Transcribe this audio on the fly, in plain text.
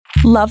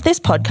Love this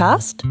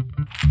podcast?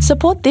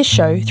 Support this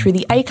show through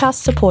the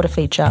Acast supporter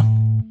feature.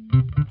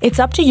 It's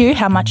up to you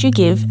how much you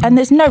give, and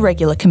there's no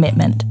regular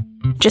commitment.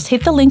 Just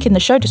hit the link in the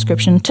show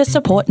description to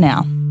support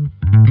now.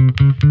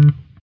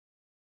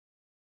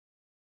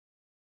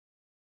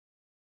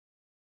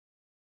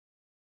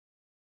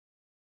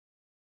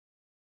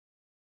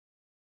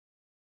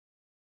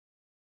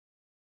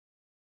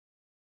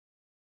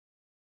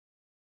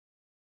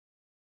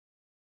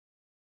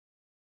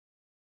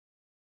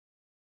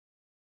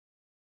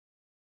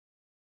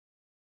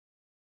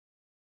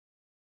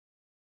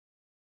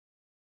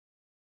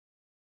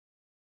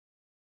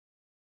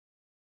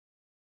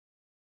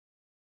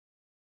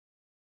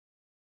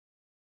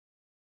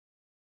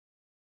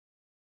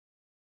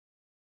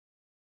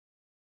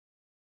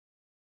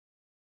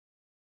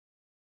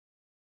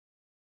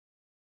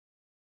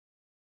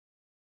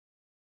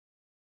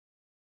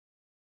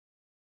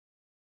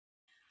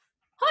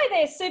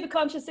 Hi there,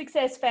 Superconscious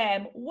Success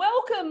fam.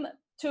 Welcome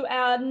to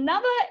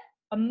another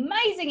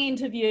amazing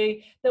interview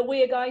that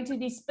we are going to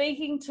be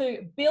speaking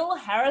to Bill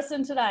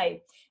Harrison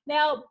today.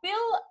 Now,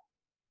 Bill,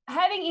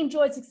 having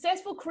enjoyed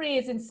successful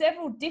careers in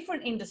several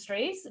different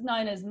industries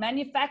known as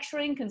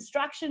manufacturing,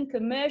 construction,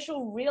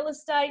 commercial, real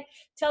estate,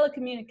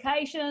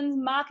 telecommunications,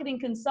 marketing,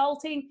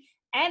 consulting,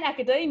 and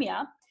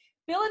academia,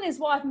 Bill and his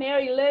wife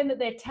Mary learned that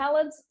their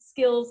talents,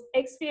 skills,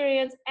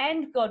 experience,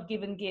 and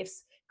God-given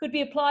gifts could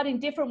be applied in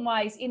different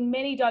ways in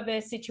many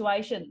diverse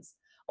situations.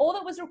 All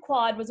that was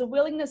required was a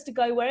willingness to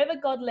go wherever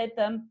God led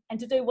them and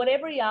to do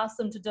whatever He asked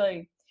them to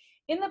do.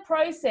 In the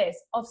process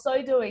of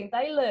so doing,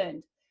 they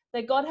learned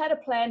that God had a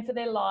plan for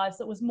their lives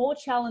that was more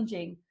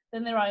challenging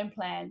than their own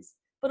plans,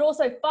 but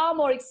also far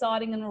more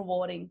exciting and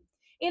rewarding.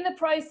 In the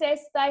process,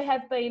 they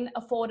have been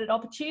afforded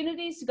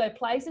opportunities to go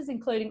places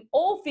including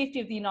all 50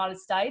 of the United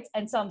States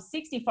and some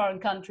 60 foreign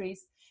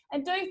countries,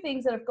 and do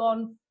things that have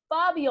gone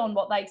far beyond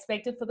what they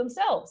expected for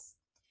themselves.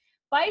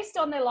 Based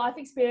on their life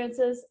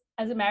experiences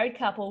as a married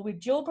couple with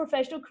dual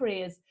professional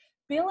careers,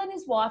 Bill and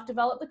his wife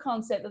developed the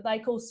concept that they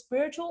call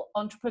spiritual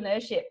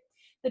entrepreneurship.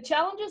 The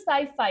challenges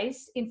they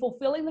faced in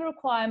fulfilling the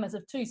requirements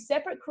of two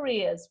separate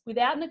careers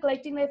without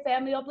neglecting their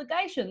family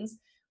obligations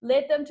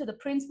led them to the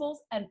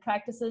principles and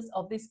practices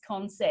of this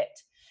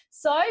concept.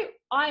 So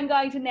I'm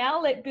going to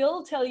now let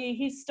Bill tell you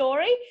his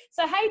story.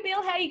 So, hey,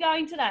 Bill, how are you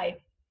going today?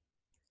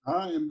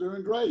 I am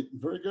doing great.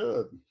 Very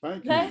good.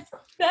 Thank you.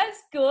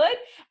 That's good.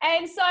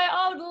 And so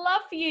I would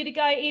love for you to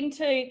go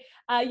into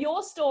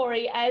your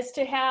story as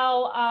to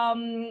how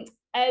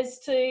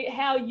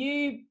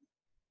you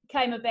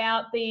came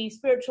about the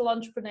spiritual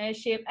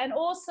entrepreneurship, and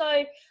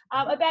also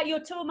about your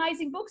two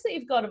amazing books that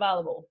you've got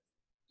available.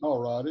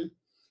 All righty.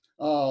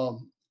 Well,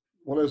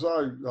 as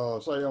I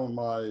say on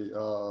my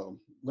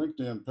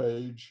LinkedIn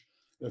page,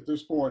 at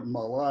this point in my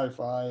life,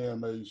 I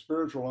am a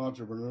spiritual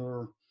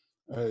entrepreneur,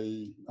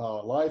 a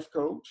life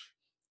coach,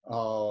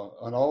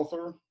 an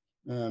author,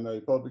 and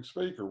a public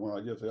speaker when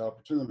I get the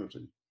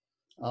opportunity.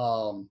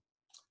 I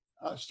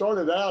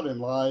started out in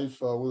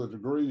life with a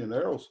degree in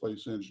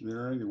aerospace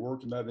engineering and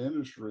worked in that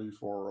industry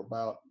for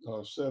about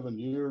 7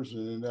 years,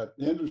 and in that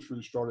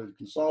industry started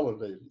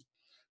consolidating.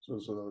 So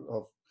it's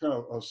a kind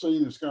of a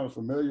scene that's kind of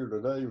familiar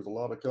today with a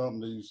lot of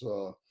companies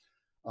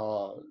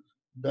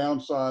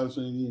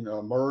downsizing,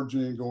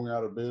 merging, going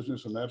out of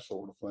business, and that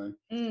sort of thing.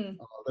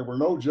 There were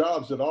no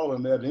jobs at all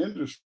in that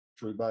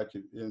industry back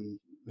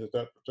at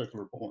that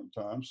particular point in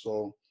time.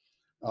 So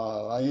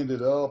I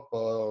ended up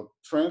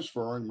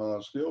transferring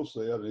my skill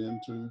set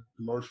into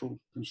commercial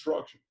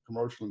construction,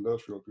 commercial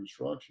industrial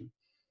construction.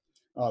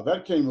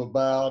 That came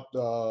about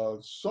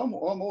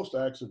almost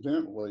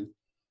accidentally.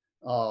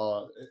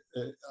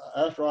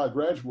 After I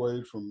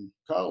graduated from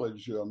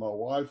college, my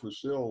wife was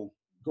still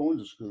going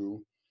to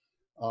school.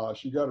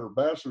 She got her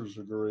bachelor's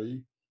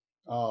degree,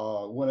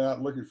 went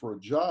out looking for a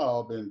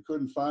job and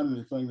couldn't find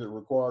anything that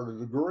required a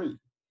degree.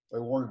 They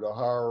wanted to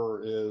hire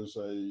her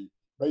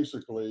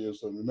basically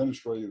as an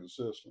administrative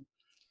assistant.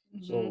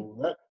 Mm-hmm. So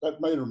that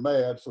made her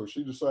mad. So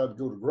she decided to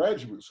go to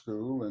graduate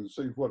school and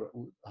see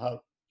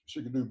how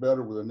she could do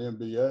better with an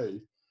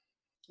MBA.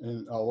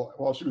 And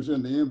while she was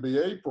in the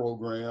MBA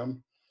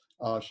program,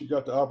 she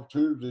got the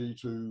opportunity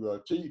to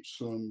teach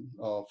some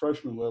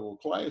freshman level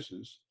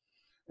classes,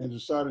 and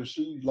decided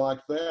she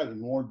liked that and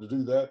wanted to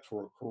do that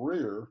for a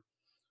career.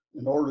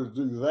 In order to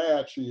do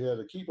that, she had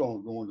to keep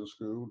on going to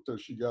school until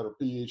she got her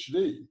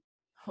PhD.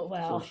 Oh,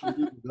 wow. So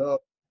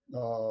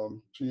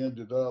she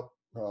ended up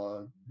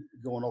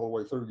going all the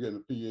way through getting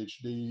a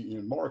PhD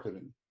in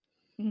marketing.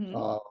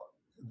 Mm-hmm.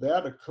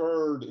 That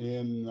occurred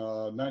in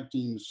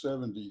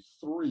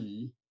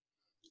 1973.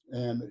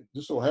 And it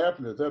just so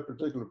happened at that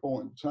particular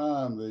point in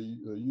time, the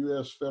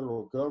U.S.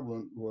 federal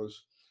government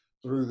was,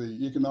 through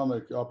the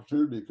Economic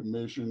Opportunity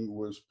Commission,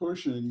 was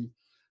pushing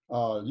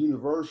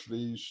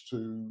universities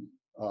to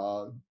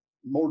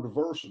more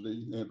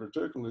diversity, and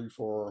particularly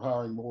for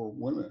hiring more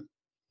women.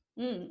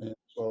 And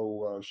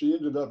so she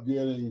ended up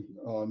getting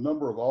a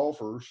number of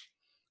offers.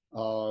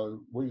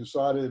 We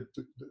decided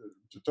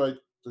to take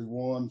the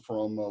one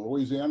from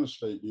Louisiana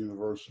State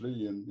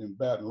University in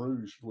Baton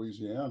Rouge,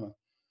 Louisiana.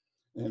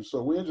 And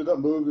so we ended up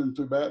moving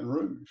to Baton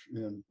Rouge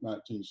in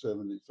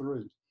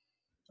 1973.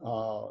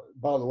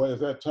 By the way, at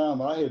that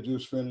time, I had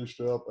just finished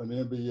up an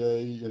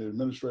MBA in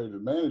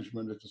administrative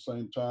management at the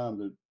same time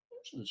that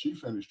she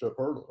finished up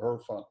her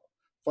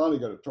finally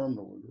got a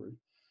terminal degree.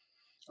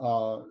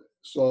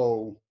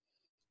 So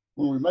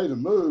when we made a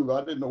move,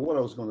 I didn't know what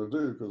I was going to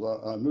do because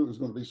I knew it was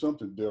going to be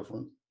something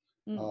different.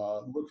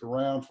 Looked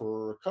around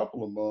for a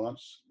couple of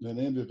months and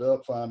ended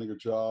up finding a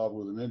job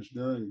with an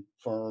engineering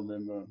firm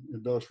in the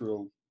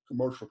industrial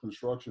commercial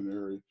construction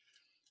area,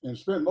 and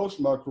spent most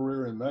of my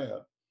career in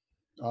that.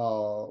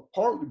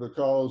 Partly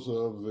because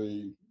of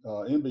the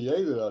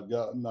MBA that I'd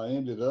gotten, I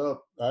ended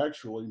up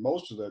actually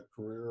most of that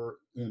career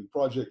in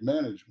project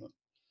management,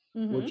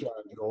 which I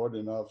enjoyed,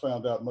 and I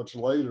found out much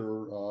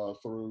later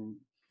through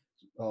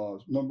a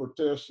number of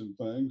tests and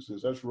things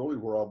is that's really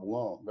where I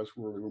belong. That's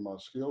really where my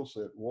skill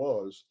set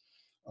was,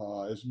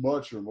 as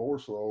much or more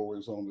so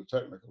as on the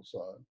technical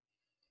side.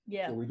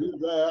 Yeah. So we did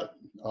that.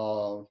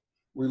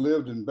 We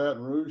lived in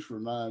Baton Rouge for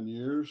 9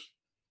 years.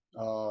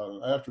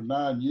 After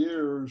 9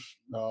 years,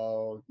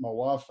 my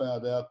wife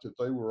found out that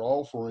they were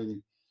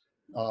offering,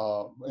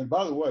 and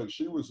by the way,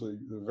 she was the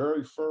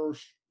very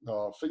first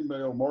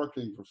female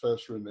marketing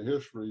professor in the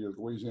history of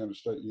Louisiana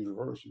State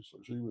University.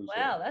 So she was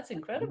wow, that's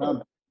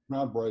incredible.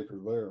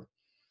 Groundbreaker there.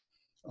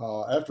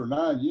 After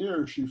 9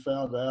 years, she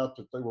found out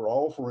that they were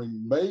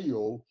offering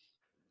male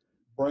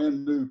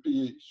brand new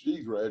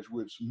PhD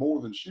graduates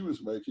more than she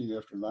was making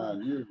after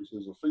 9 years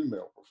as a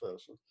female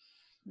professor.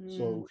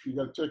 So she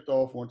got ticked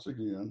off once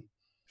again,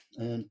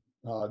 and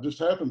just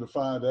happened to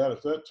find out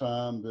at that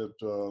time that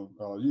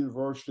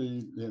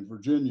university in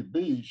Virginia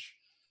Beach,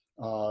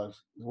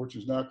 which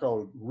is now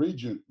called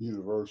Regent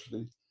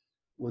University,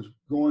 was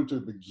going to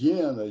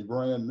begin a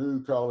brand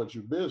new college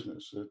of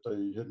business that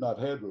they had not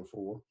had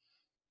before.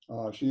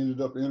 She ended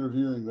up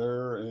interviewing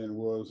there and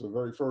was the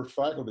very first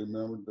faculty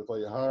member that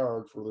they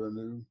hired for their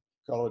new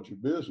college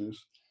of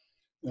business,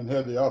 and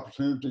had the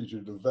opportunity to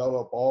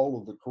develop all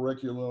of the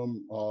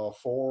curriculum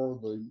for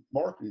the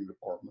marketing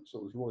department. So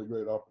it was a really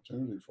great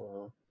opportunity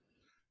for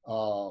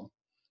her.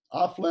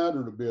 I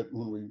floundered a bit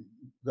when we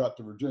got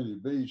to Virginia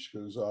Beach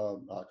because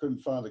I couldn't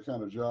find the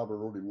kind of job I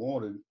really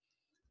wanted.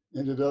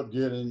 Ended up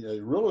getting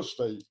a real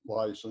estate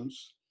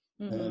license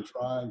and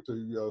trying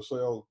to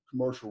sell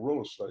commercial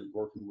real estate,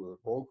 working with a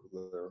broker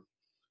there.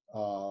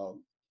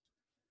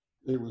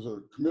 It was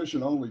a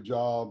commission-only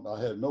job. I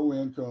had no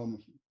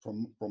income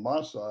from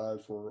my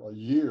side for a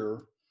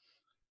year.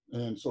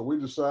 And so we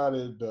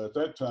decided at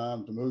that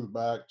time to move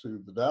back to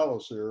the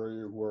Dallas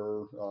area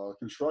where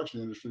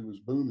construction industry was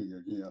booming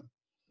again.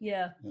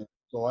 Yeah. And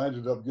so I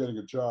ended up getting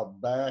a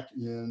job back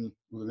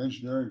with an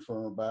engineering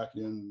firm back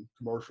in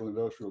commercial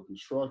industrial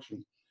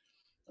construction.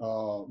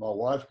 My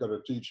wife got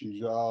a teaching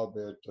job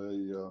at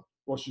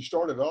well, she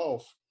started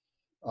off,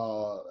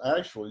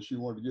 actually, she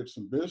wanted to get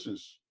some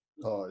business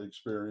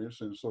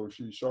experience. And so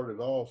she started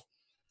off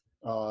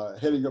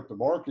heading up the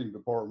marketing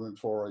department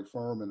for a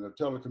firm in the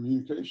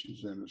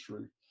telecommunications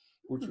industry,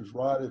 which was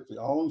right at the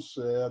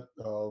onset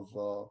of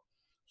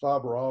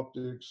fiber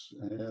optics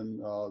and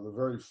the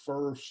very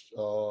first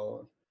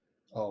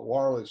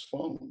wireless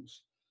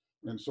phones.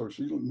 And so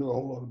she knew a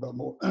whole lot about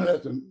more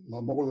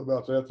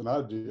about that than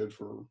I did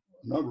for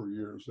a number of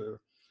years there.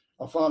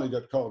 I finally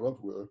got caught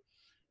up with her.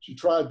 She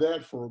tried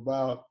that for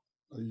about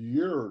a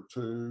year or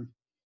two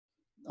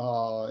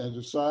and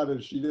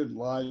decided she didn't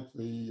like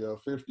the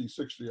 50,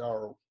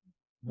 60-hour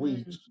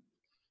weeks.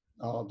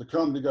 The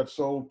company got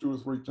sold 2 or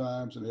 3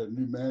 times and had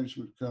new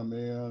management come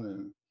in.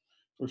 And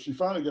so she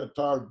finally got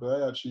tired of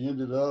that. She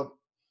ended up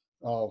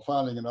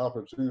finding an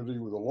opportunity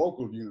with a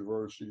local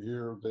university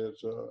here that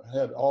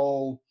had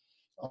all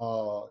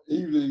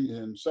evening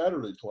and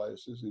Saturday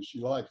classes, and she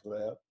liked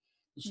that.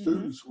 The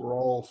students were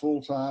all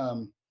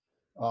full-time,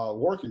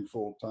 working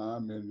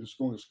full-time and just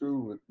going to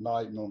school at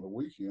night and on the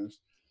weekends.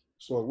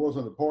 So it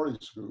wasn't a party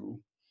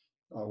school,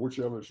 which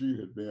LSU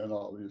had been,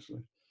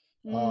 obviously.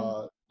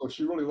 But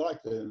she really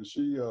liked that, and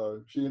she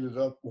ended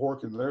up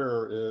working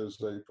there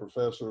as a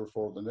professor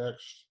for the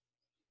next,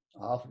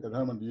 I forget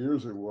how many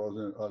years it was.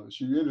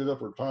 She ended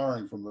up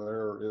retiring from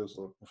there as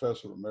a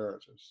professor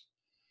emeritus.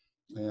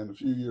 And a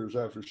few years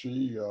after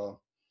she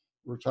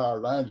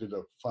retired, I ended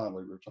up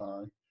finally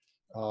retiring.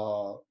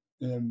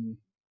 In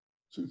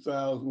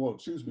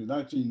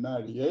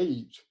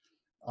 1998,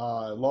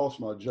 I lost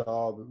my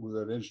job with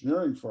that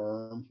engineering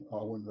firm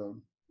when the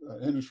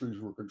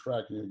industries were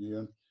contracting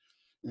again,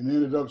 and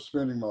ended up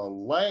spending my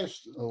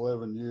last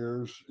 11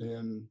 years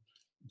in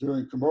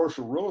doing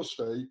commercial real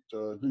estate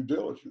due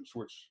diligence,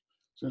 which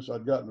since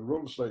I'd gotten a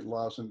real estate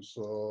license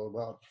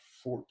about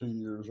 14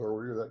 years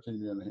earlier, that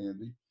came in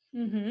handy.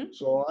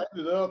 So I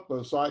ended up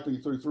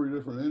cycling through 3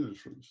 different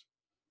industries.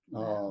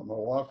 My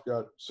wife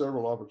got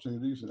several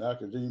opportunities in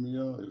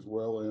academia as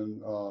well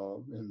in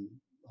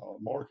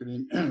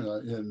marketing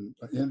in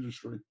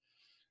industry.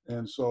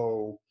 And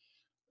so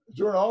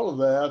during all of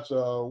that,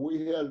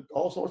 we had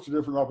all sorts of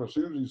different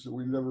opportunities that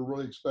we never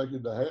really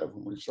expected to have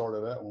when we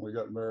started out, when we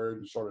got married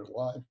and started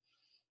life.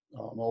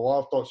 My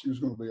wife thought she was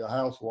going to be a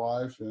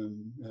housewife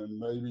and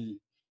maybe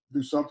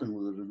do something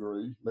with a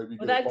degree, maybe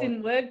Well, get a that part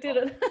didn't work, did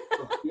it?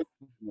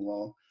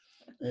 along.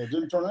 And it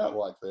didn't turn out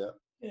like that.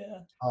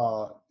 Yeah.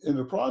 In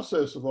the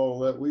process of all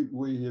that,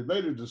 we had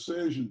made a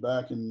decision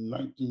back in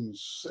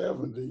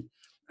 1970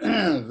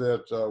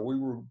 that we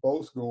were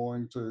both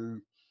going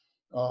to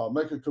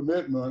make a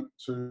commitment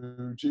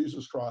to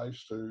Jesus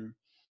Christ to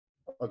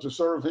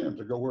serve Him,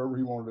 to go wherever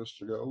He wanted us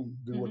to go,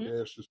 do what He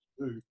asked us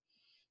to do.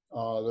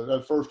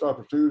 That first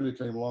opportunity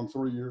came along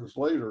 3 years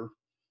later,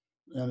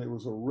 and it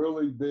was a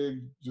really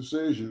big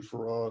decision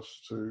for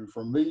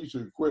me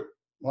to quit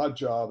my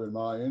job in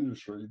my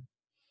industry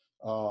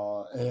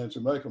and to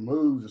make a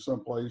move to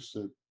someplace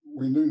that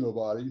we knew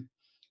nobody,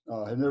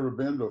 had never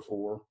been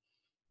before,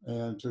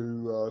 and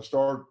to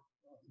start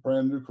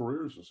brand new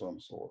careers of some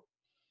sort.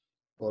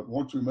 But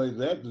once we made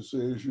that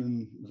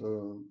decision,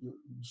 the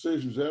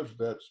decisions after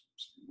that's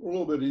a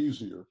little bit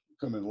easier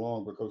coming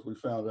along, because we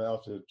found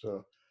out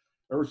that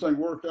everything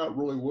worked out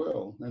really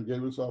well and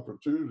gave us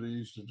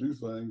opportunities to do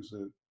things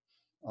that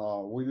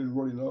we didn't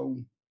really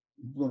know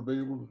we were going to be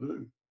able to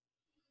do.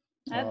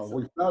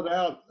 We found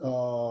out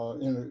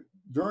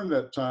during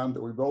that time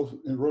that we both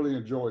really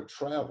enjoyed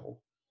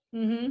travel.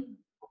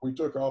 We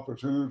took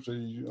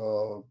opportunity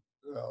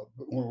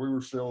when we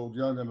were still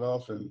young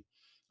enough and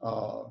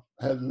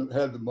had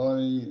the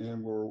money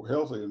and were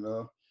healthy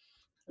enough,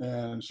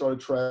 and started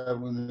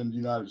traveling in the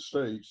United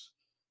States.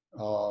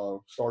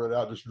 Started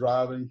out just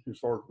driving as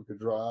far as we could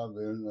drive,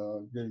 then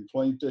getting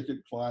plane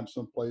ticket, flying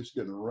someplace,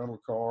 getting a rental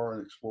car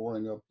and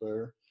exploring up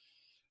there.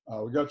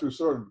 We got to a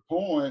certain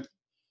point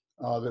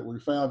that we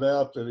found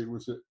out that it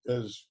was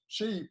as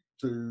cheap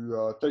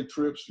to take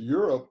trips to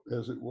Europe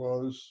as it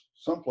was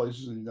some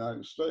places in the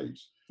United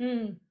States.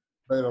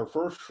 Made our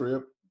first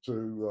trip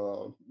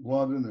to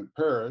London and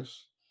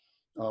Paris.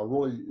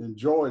 Really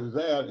enjoyed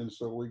that, and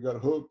so we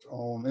got hooked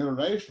on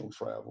international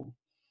travel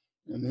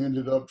and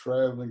ended up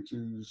traveling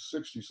to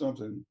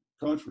 60-something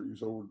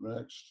countries over the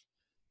next,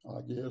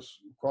 I guess,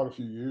 quite a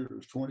few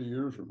years, 20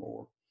 years or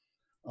more.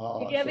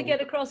 Did you ever get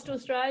across to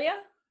Australia?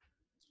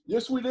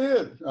 Yes, we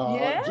did.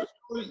 Yeah?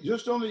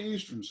 Just on the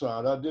eastern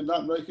side. I did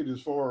not make it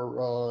as far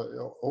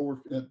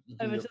over to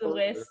the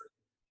west.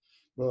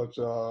 But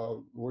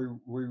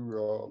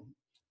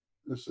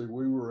let's see,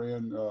 we were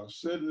in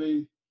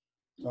Sydney,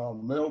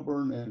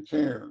 Melbourne, and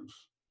Cairns.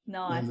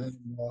 Nice.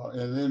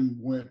 And then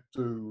went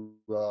to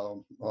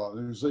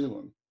New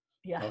Zealand.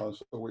 Yeah.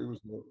 So we was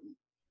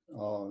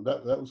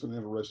that was an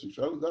interesting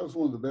show. That was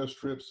one of the best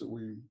trips that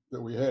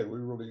we had. We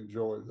really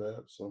enjoyed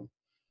that. So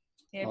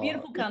yeah,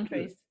 beautiful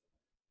countries.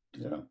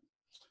 Yeah.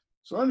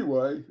 So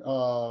anyway, a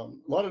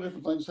lot of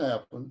different things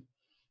happened.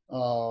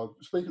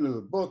 Speaking of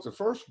the book, the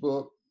first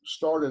book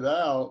started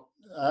out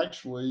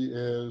actually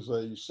as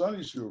a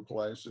Sunday school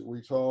class that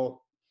we taught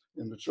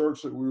in the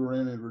church that we were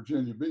in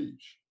Virginia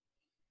Beach.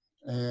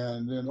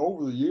 And then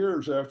over the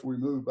years, after we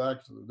moved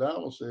back to the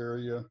Dallas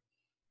area,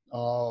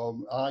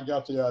 I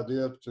got the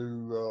idea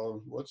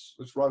to let's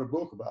write a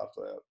book about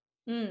that.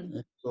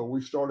 And so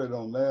we started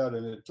on that,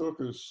 and it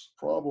took us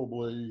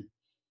probably,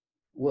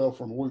 well,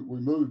 we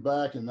moved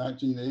back in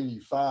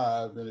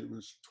 1985, and it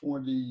was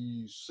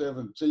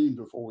 2017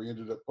 before we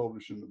ended up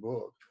publishing the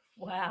book.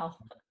 Wow.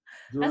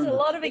 There's a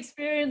lot of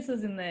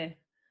experiences in there.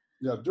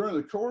 Yeah, during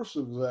the course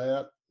of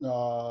that,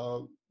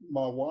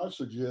 my wife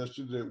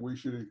suggested that we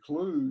should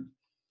include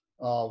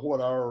what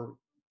our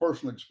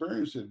personal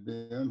experience had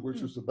been,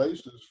 which was the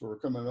basis for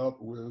coming up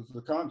with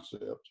the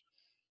concept.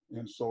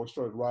 And so I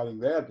started writing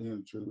that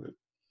into it.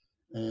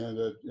 And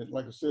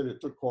like I said, it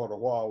took quite a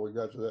while. We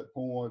got to that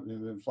point,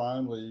 and then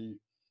finally,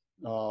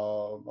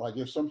 I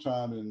guess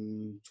sometime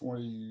in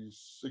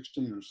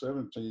 2016 or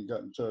 17,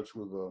 got in touch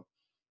with a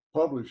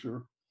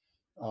publisher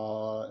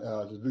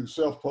to do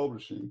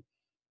self-publishing.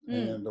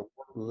 And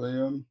worked with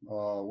them,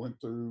 went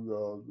through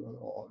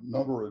a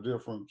number of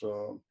different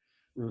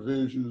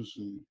revisions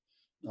and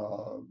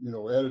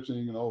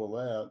editing and all of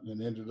that,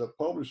 and ended up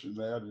publishing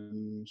that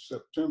in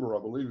September, I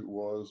believe it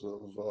was,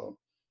 of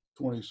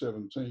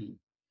 2017.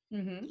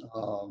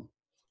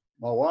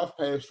 My wife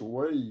passed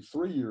away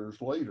 3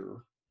 years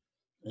later,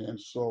 and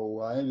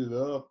so I ended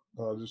up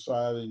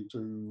deciding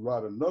to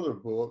write another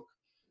book,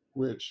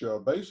 which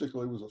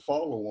basically was a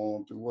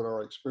follow-on to what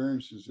our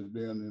experiences had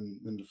been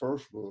in the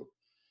first book,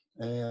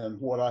 and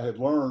what I had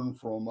learned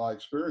from my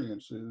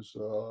experiences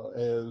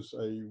as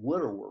a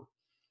widower.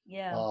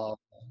 Yeah.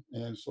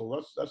 And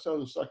so that's how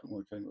the second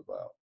one came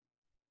about.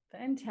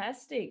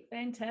 Fantastic.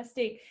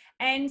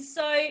 And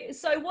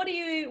so what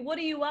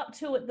are you up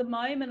to at the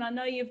moment? I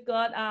know you've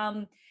got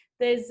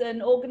there's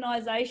an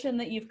organization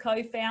that you've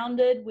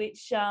co-founded,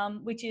 which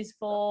is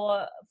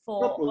for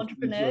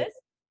entrepreneurs.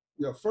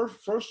 Yeah.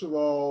 First of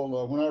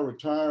all, when I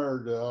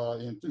retired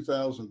in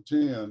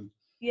 2010,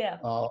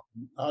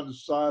 I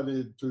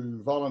decided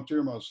to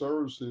volunteer my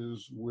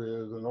services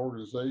with an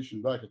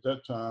organization back at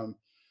that time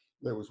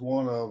that was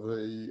one of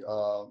the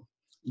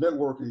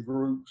networking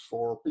groups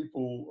for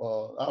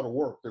people out of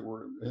work that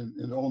were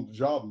on the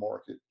job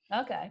market.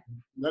 Okay.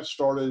 That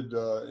started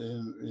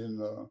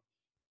in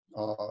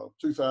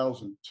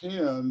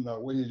 2010,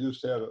 we had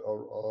just had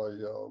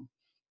a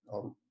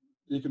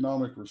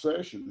economic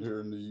recession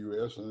here in the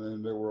U.S., and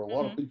then there were a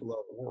lot of people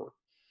out of work.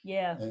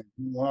 Yeah. And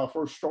when I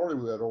first started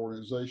with that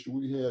organization,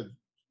 we had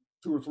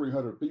 200 or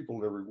 300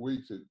 people every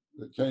week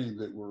that came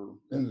that were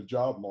in the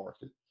job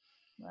market.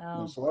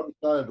 Wow. And so I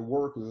decided to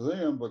work with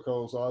them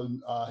because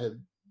I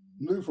had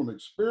knew from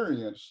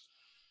experience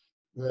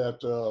that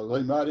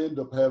they might end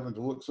up having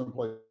to look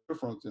someplace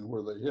different than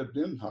where they had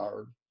been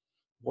hired,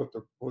 what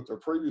their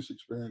previous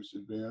experience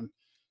had been.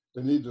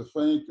 They need to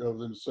think of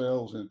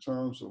themselves in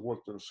terms of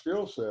what their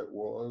skill set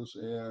was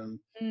and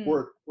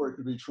where it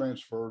could be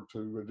transferred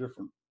to a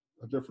different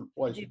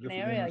place, a Different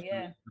different area, industry,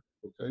 yeah. a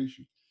different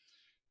location.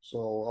 So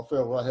I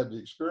felt I had the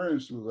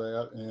experience with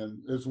that,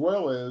 and as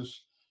well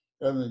as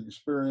having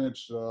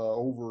experience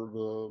over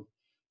the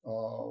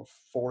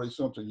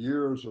 40-something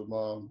years of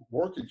my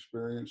work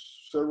experience,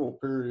 several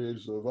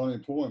periods of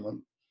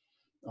unemployment,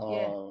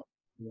 Yeah.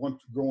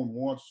 once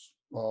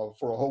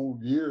for a whole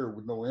year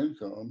with no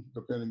income,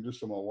 depending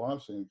just on my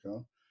wife's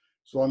income.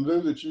 So I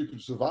knew that you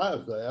could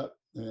survive that,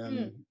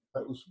 and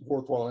that was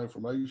worthwhile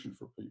information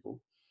for people.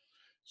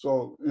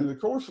 So in the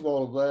course of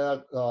all of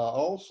that,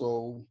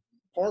 also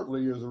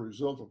partly as a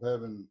result of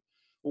having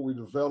what we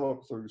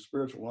developed through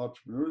spiritual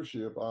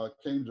entrepreneurship, I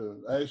came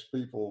to ask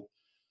people,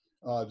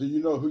 do you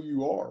know who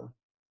you are?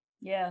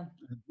 Yeah.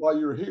 And why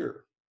you're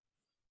here?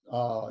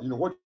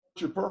 What's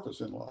your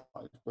purpose in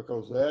life?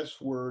 Because that's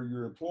where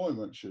your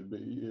employment should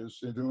be, is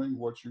in doing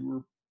what you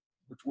were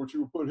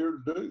put here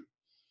to do.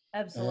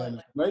 And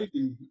Absolutely.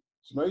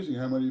 it's amazing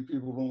how many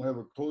people don't have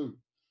a clue.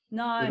 They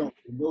No. don't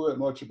know that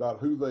much about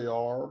who they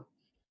are.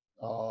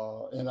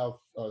 And I've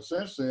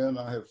since then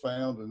I have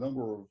found a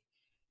number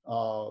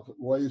of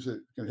ways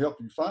that can help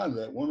you find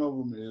that. One of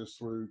them is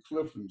through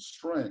Clifton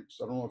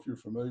Strengths. I don't know if you're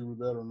familiar with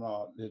that or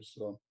not. It's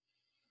an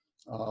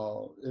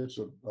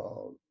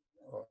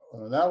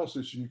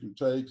analysis you can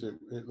take.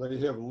 They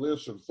have a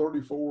list of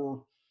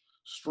 34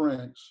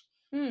 strengths,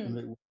 and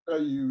it will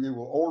tell you, it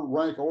will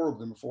rank order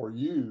them for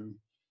you,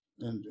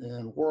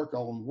 and work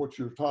on what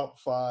your top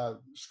 5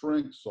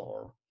 strengths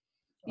are.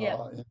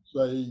 Yeah. And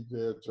say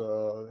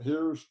that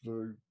here's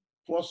the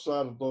plus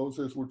side of those.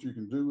 Here's what you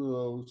can do with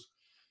those.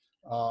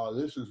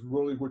 This is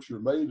really what you're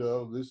made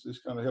of. This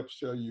kind of helps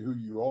tell you who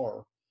you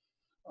are,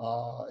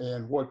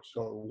 and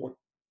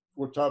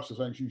what types of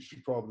things you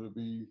should probably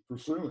be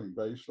pursuing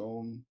based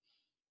on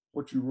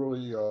what you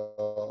really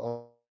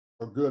are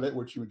good at,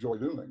 what you enjoy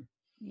doing.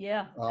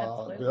 Yeah.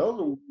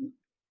 Absolutely.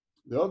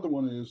 The other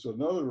one is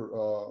another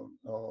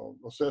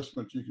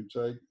assessment you can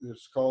take.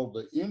 It's called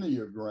the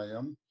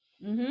Enneagram,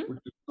 which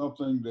is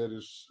something that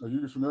is. Are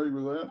you familiar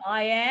with that?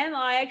 I am.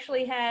 I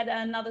actually had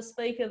another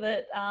speaker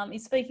that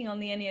is speaking on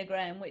the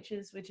Enneagram, which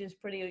is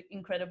pretty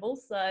incredible.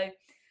 So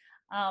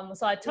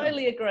I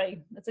totally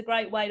agree. It's a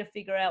great way to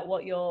figure out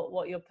what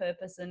your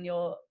purpose and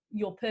your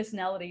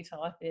personality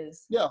type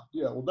is. Yeah.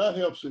 Well, that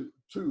helps it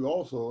too.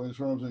 Also, in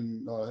terms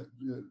of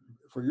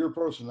for your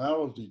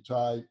personality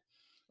type,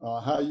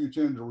 how you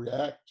tend to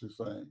react to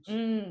things,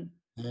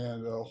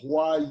 and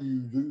why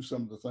you do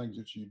some of the things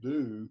that you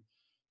do.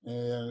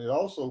 And it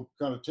also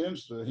kind of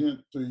tends to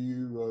hint to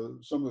you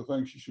some of the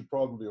things you should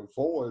probably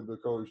avoid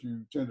because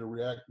you tend to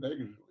react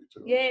negatively to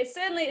it. Yeah,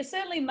 it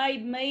certainly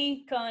made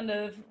me kind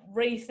of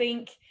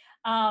rethink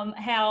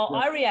how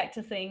I react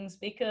to things,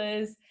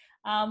 because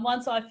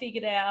once I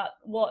figured out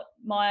what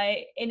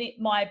my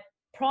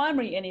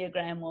primary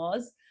Enneagram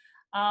was,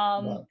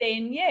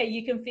 then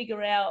you can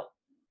figure out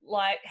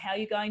like how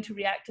you're going to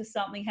react to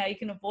something, how you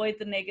can avoid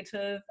the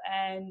negative,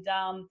 and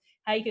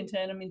how you can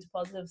turn them into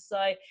positive.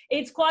 So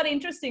it's quite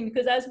interesting,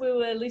 because as we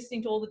were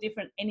listening to all the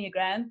different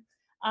Enneagram,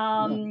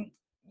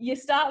 you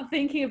start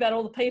thinking about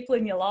all the people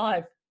in your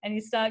life, and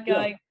you start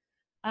going,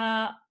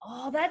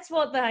 oh, that's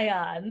what they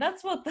are, and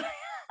that's what they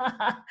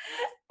are.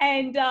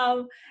 And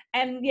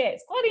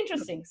it's quite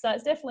interesting. So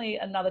it's definitely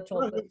another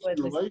talk that's worth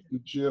listening.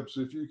 Relationships,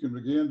 if you can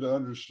begin to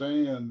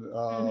understand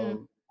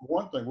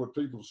one thing, what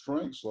people's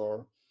strengths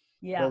are,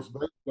 because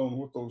based on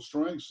what those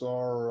strengths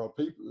are,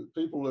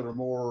 people that are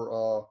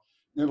more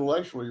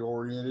intellectually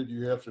oriented,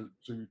 you have to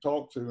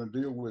talk to and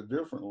deal with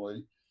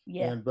differently,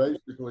 and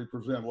basically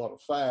present a lot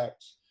of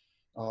facts.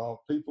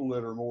 People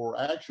that are more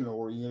action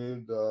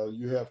oriented,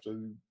 you have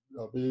to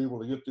be able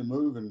to get them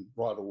moving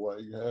right away.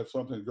 You have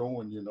something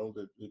going,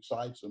 that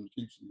excites them,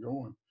 keeps them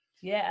going.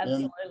 Yeah,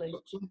 absolutely.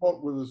 And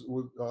somewhat with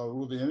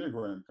the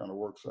Enneagram kind of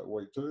works that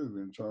way too,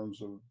 in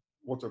terms of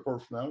what their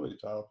personality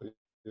type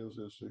is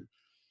to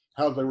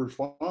how they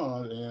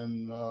respond,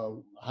 and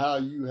how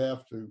you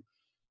have to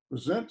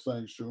present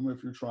things to them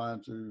if you're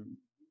trying to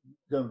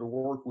get them to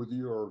work with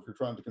you, or if you're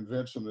trying to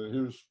convince them that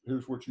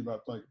here's what you might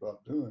think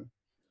about doing.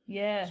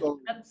 Yeah, so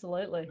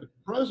absolutely. At the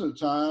present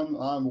time,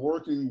 I'm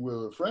working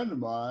with a friend of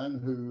mine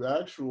who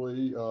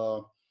actually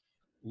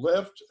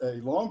left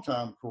a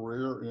long-time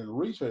career in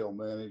retail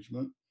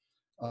management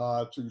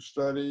to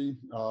study,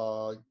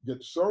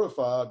 get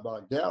certified by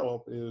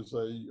Gallup as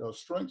a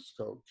strengths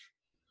coach.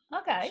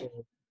 Okay.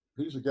 So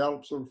he's a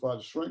Gallup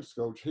certified strengths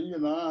coach. He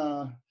and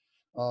I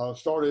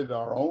started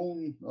our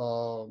own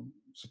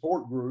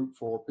support group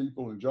for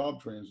people in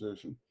job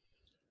transition,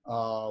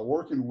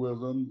 working with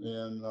them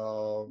and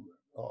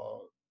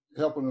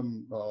helping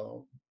them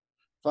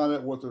find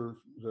out what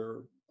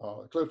their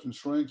Clifton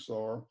strengths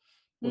are,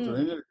 what their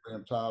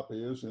Enneagram type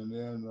is, and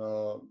then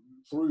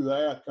through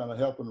that, kind of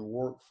helping to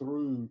work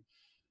through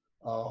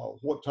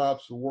what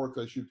types of work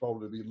they should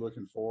probably be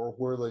looking for,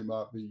 where they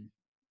might be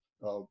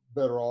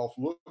better off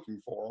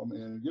looking for them,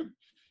 and give,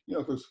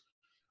 because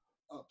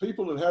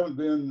people that haven't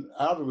been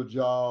out of a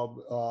job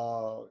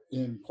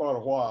in quite a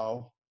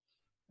while,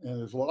 and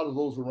there's a lot of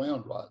those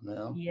around right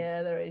now.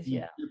 Yeah, there is.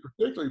 Yeah.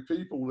 Particularly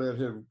people that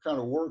have kind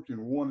of worked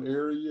in one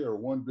area or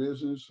one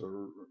business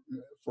or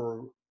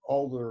for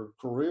all their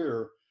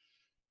career,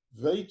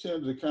 they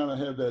tend to kind of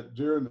have that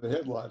deer in the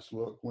headlights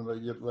look when they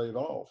get laid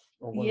off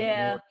or when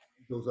it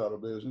goes out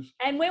of business.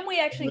 And when we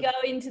actually go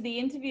into the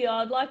interview,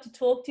 I'd like to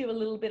talk to you a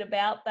little bit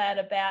about that,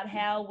 about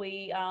how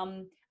we,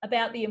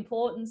 about the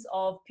importance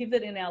of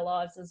pivot in our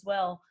lives as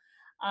well.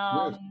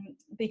 Yes.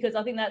 Because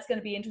I think that's going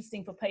to be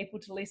interesting for people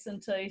to listen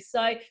to.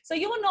 So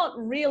you're not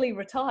really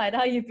retired,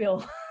 are you,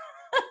 Bill?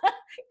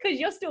 Because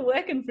you're still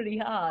working pretty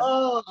hard.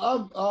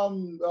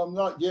 I'm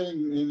not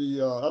getting any.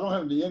 I don't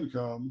have any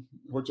income,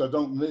 which I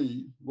don't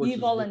need. You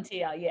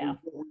volunteer, yeah.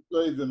 We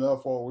saved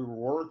enough while we were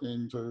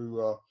working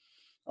to.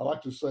 I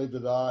like to say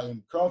that I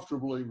am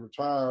comfortably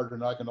retired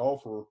and I can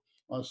offer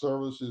my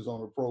services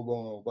on a pro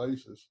bono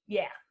basis.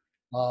 Yeah.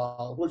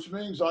 Which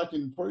means I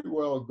can pretty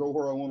well go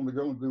where I want to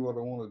go and do what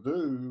I want to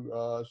do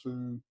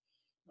to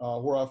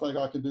where I think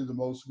I can do the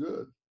most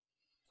good.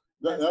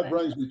 That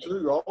brings me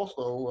to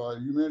also,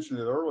 you mentioned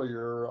it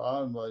earlier,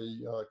 I'm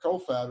a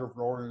co-founder of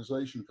an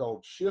organization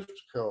called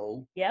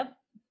ShiftCo. Yep.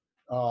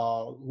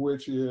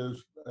 Which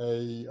is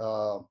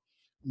a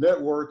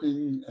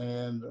networking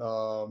and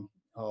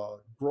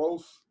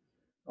growth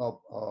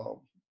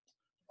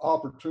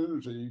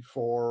opportunity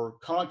for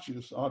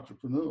conscious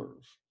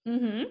entrepreneurs.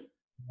 Mm-hmm.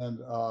 And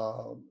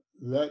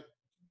that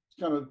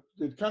kind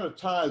of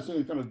ties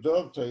in, kind of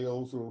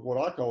dovetails with what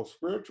I call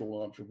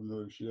spiritual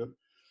entrepreneurship.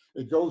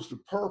 It goes to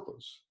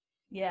purpose.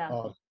 Yeah.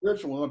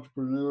 Spiritual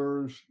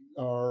entrepreneurs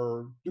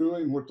are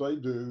doing what they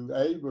do,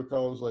 A,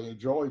 because they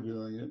enjoy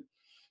doing it,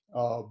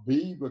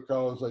 B,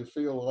 because they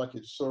feel like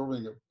it's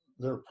serving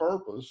their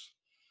purpose,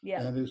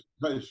 and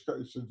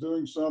it's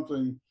doing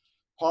something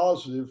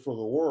positive for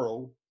the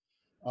world,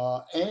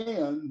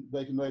 and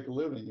they can make a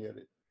living at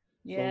it.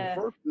 Yeah.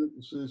 So the first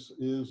emphasis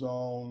is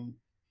on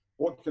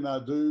what can I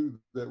do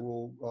that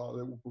will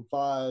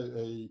provide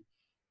a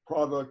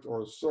product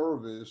or a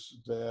service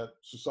that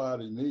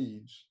society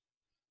needs,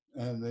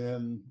 and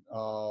then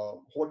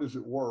what is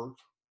it worth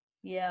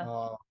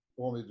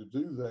for me to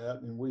do that?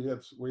 And we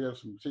have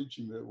some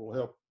teaching that will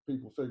help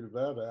people figure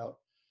that out.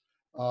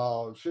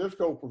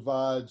 ShiftCo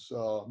provides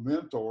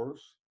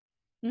mentors,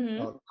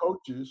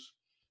 coaches,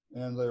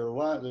 and they're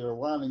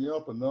lining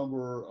up a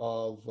number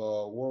of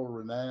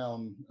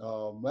world-renowned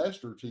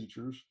master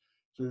teachers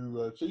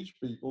to teach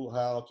people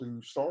how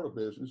to start a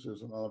business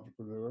as an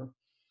entrepreneur,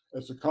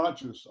 as a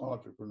conscious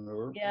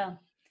entrepreneur. Yeah.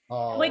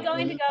 We're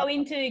going to go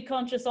into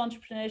conscious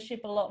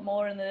entrepreneurship a lot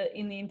more in the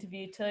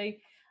interview too.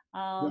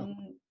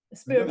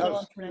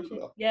 Spiritual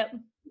entrepreneurship. Yep.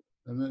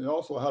 And then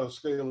also how to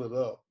scale it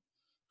up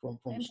from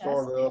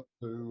startup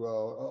to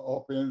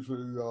up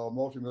into a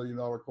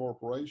multi-million-dollar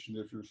corporation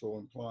if you're so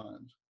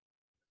inclined.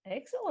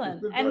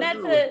 Excellent. And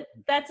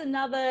that's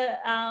another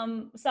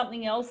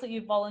something else that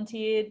you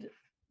volunteered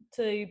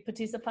to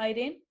participate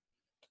in?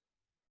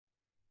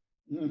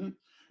 Mm-hmm.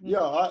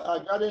 Yeah,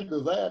 I got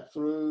into that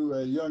through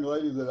a young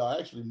lady that I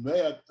actually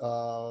met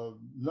a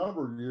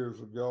number of years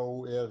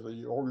ago at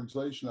the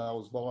organization I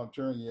was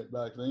volunteering at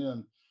back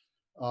then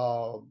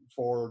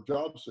for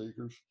job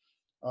seekers.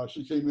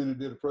 She came in and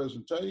did a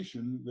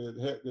presentation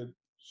that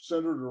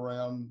centered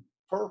around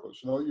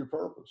purpose, know your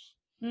purpose.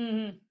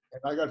 Mm-hmm.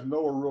 And I got to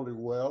know her really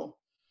well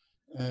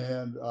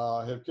and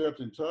have kept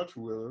in touch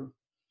with her.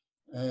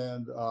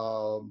 And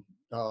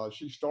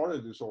she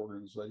started this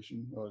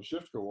organization,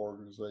 ShiftCo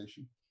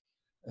organization,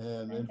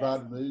 and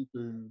invited me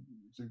to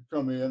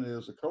come in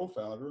as a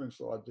co-founder, and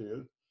so I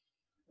did.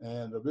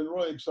 And it's been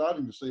really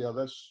exciting to see how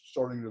that's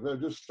starting to.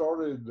 It just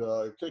started,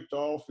 kicked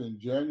off in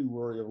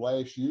January of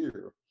last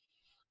year.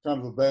 Kind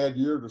of a bad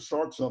year to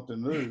start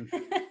something new,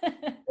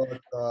 but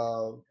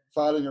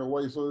fighting our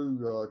way through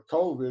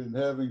COVID and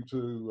having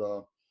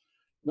to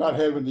not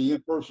having the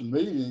in-person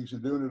meetings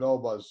and doing it all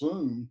by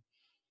Zoom.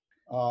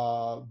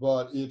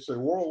 But it's a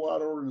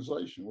worldwide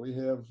organization. We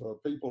have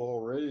people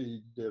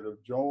already that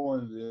have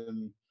joined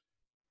in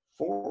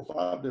 4 or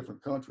 5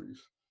 different countries.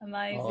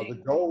 Amazing.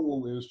 The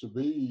goal is to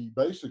be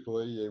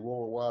basically a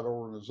worldwide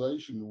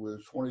organization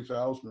with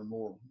 20,000 or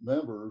more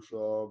members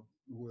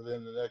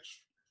within the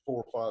next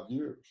 4 or 5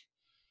 years.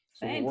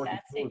 So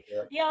fantastic.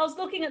 Yeah, I was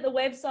looking at the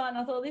website and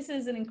I thought this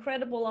is an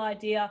incredible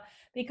idea,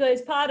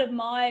 because part of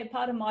my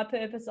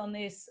purpose on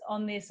this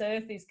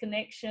earth is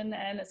connection,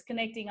 and it's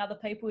connecting other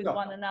people with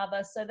one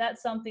another. So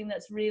that's something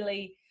that's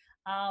really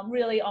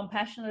really I'm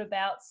passionate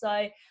about.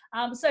 So,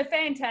 so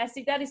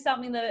fantastic. That is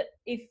something that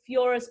if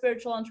you're a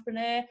spiritual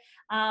entrepreneur,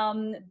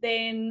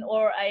 then,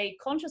 or a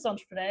conscious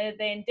entrepreneur,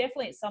 then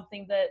definitely it's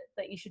something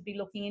that you should be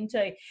looking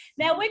into.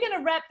 Now we're going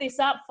to wrap this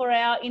up for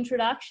our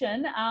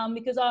introduction,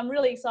 because I'm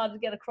really excited to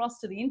get across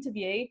to the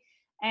interview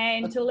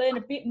and to learn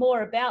a bit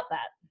more about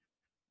that.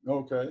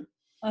 Okay.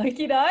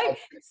 Okie doke.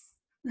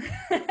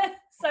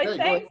 So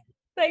Okay,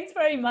 thanks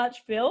very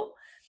much, Bill.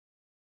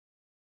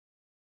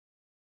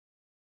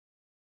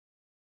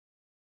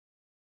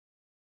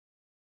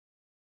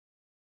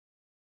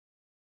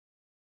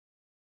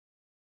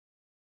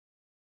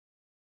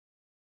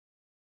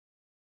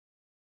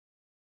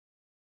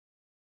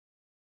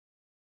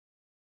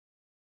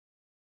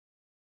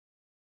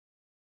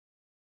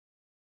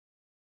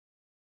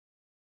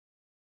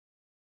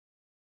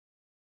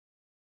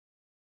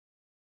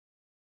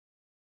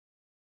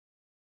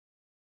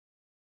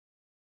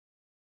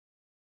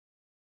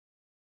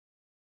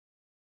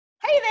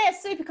 Hey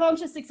there,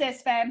 Superconscious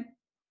Success fam.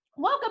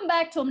 Welcome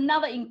back to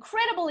another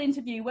incredible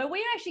interview where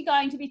we're actually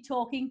going to be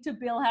talking to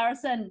Bill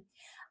Harrison.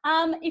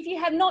 If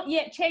you have not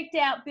yet checked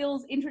out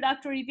Bill's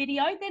introductory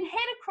video, then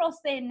head across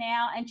there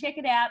now and check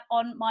it out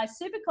on my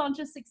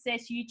Superconscious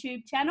Success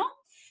YouTube channel,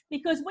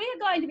 because we are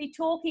going to be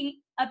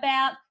talking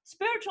about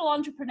spiritual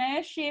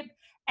entrepreneurship,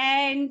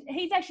 and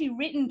he's actually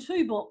written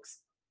 2 books,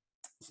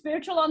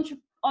 Spiritual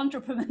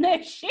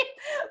Entrepreneurship,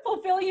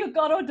 Fulfilling Your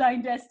God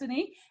Ordained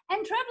Destiny,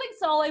 and Traveling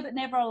Solo But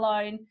Never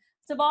Alone,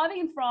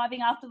 Surviving and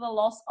Thriving After the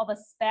Loss of a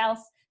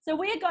Spouse. So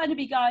we're going to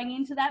be going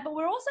into that, but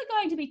we're also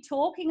going to be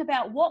talking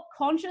about what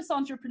conscious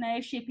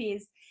entrepreneurship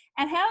is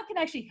and how it can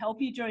actually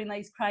help you during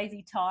these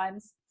crazy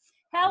times.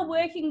 How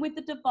working with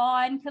the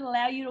divine can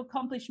allow you to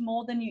accomplish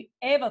more than you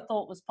ever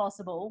thought was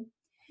possible.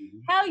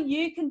 How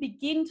you can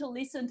begin to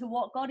listen to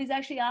what God is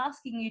actually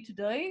asking you to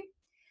do.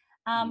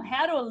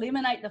 How to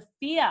eliminate the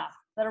fear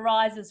that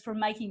arises from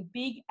making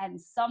big and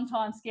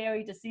sometimes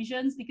scary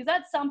decisions, because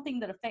that's something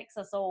that affects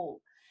us all.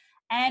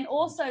 And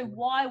also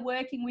why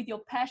working with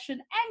your passion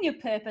and your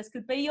purpose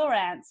could be your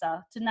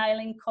answer to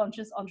nailing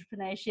conscious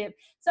entrepreneurship.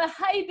 So,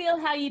 hey, Bill,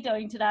 how are you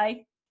doing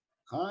today?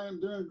 I am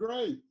doing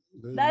great.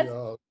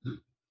 The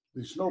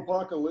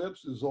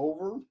snowpocalypse is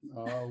over.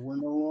 We're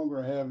no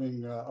longer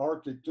having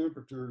Arctic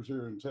temperatures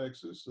here in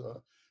Texas.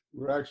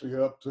 We're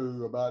actually up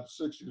to about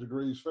 60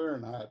 degrees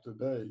Fahrenheit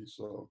today.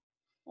 So,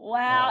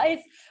 wow,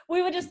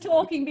 we were just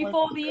talking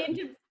before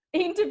the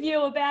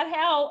interview about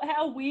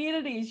how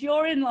weird it is.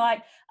 You're in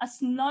like a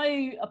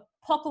snow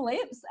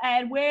apocalypse,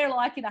 and we're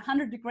like in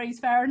 100 degrees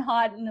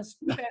Fahrenheit in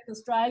Perth,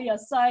 Australia.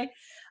 So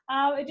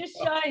it just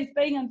shows,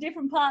 being on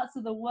different parts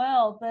of the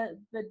world,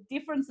 the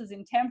differences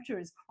in temperature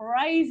is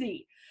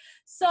crazy.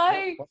 So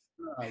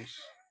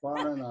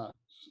far nice.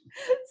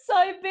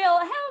 So Bill,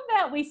 how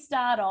about we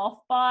start off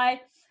by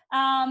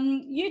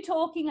you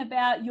talking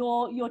about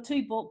your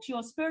 2 books,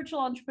 your Spiritual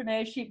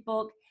Entrepreneurship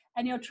book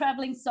and your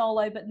Traveling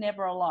Solo But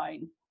Never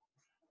Alone.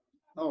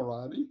 All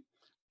righty.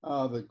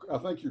 I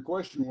think your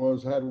question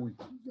was, how do we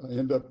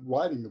end up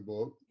writing the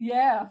book?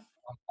 Yeah.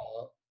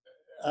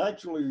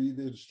 Actually,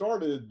 it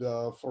started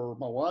for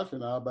my wife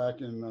and I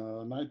back in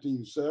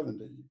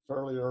 1970,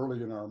 fairly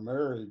early in our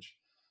marriage.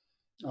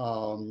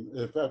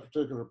 At that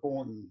particular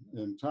point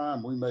in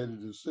time, we made a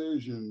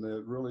decision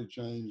that really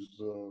changed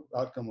the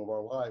outcome of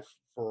our life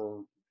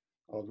for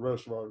the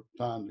rest of our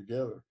time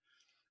together.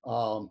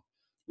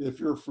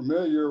 If you're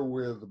familiar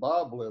with the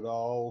Bible at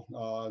all,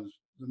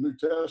 the New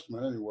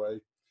Testament anyway,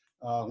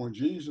 when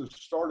Jesus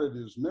started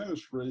his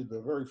ministry,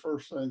 the very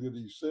first thing that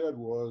he said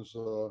was,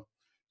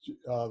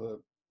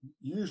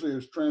 usually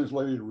it's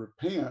translated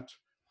repent,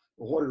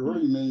 but what it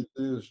really means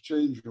is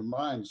change your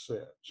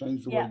mindset,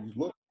 change the way you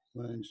look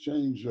at things,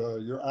 change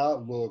your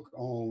outlook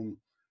on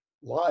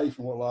life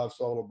and what life's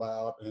all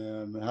about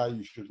and how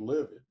you should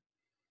live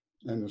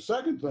it. And the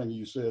second thing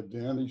he said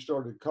then, he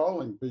started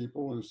calling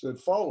people and said,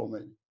 follow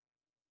me.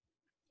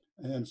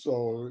 And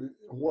so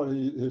what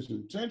his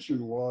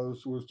intention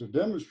was to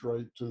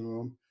demonstrate to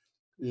them,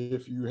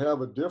 if you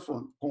have a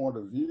different point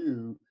of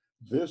view,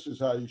 this is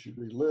how you should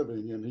be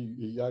living. And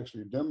he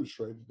actually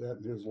demonstrated that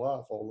in his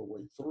life all the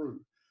way through.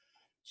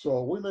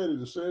 So we made a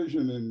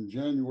decision in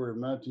January of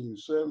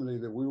 1970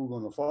 that we were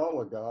going to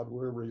follow God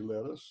wherever he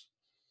led us.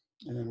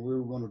 And we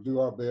were going to do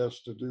our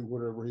best to do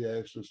whatever he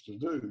asked us to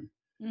do.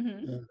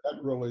 And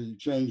that really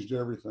changed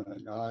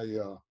everything.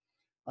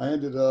 I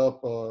ended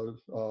up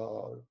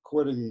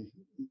quitting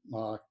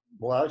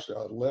actually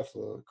I left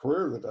the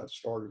career that I'd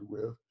started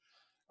with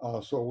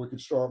so we could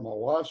start my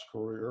wife's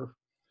career.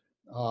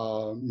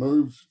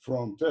 Moved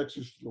from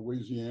Texas to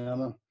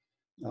Louisiana.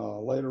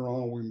 Later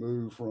on, we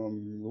moved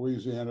from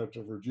Louisiana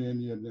to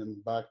Virginia and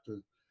then back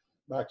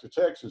to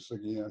Texas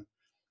again.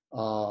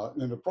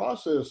 In the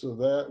process of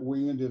that,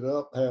 we ended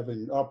up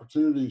having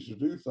opportunities to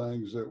do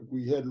things that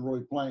we hadn't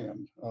really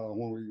planned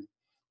when we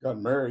got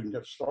married and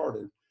got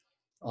started.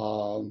 I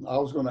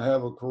was going to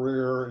have a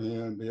career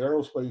in the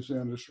aerospace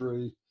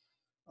industry.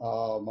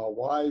 My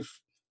wife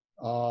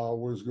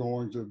was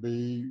going to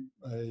be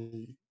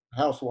a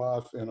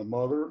housewife and a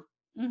mother.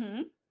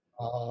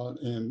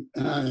 and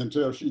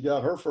until she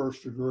got her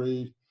first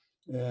degree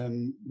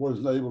and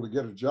wasn't able to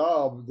get a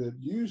job that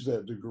used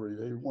that degree.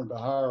 They wanted to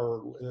hire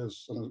her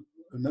as an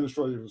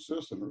administrative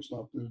assistant or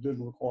something that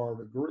didn't require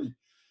a degree.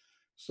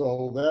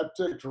 So that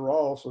ticked her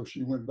off. So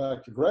she went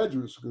back to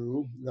graduate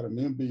school, got an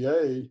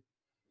MBA,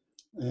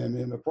 and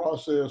in the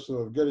process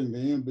of getting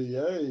the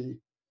MBA,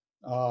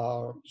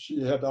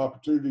 she had the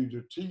opportunity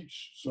to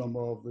teach some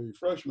of the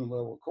freshman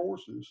level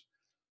courses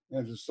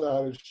and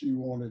decided she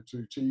wanted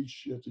to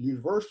teach at the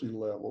university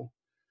level.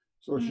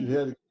 So she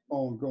had to keep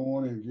on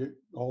going and get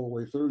all the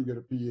way through and get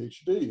a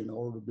PhD in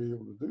order to be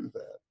able to do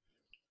that.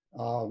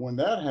 When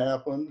that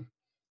happened,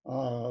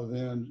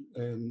 then,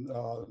 and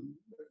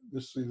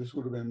this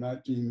would have been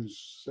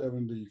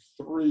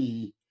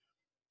 1973,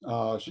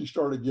 she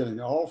started getting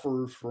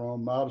offers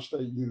from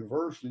out-of-state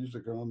universities to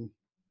come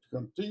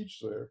teach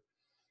there.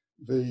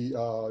 The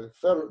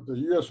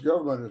U.S.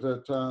 government at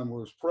that time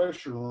was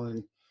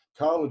pressuring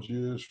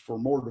colleges for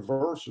more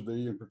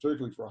diversity, and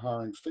particularly for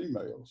hiring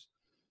females.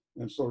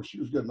 And so she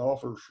was getting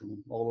offers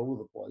from all over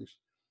the place.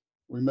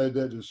 We made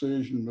that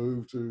decision,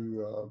 moved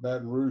to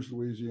Baton Rouge,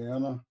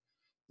 Louisiana.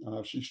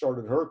 She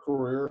started her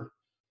career.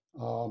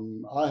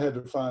 I had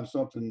to find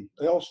something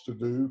else to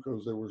do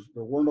because there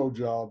were no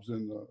jobs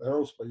in the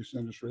aerospace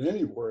industry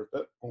anywhere at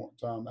that point in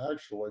time,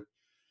 actually.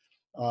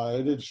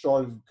 It had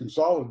started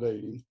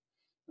consolidating.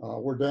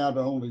 We're down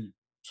to only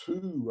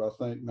two, I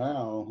think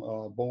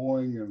now.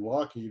 Boeing and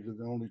Lockheed are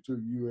the only two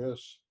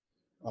U.S.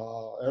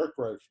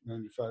 Aircraft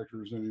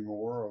manufacturers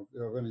anymore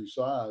of any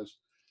size.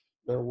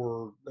 There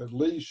were at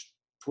least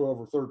 12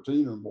 or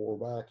 13 or more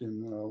back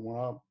in when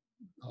I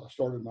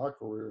started my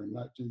career in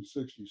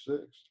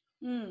 1966.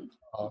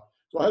 So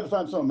I had to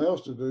find something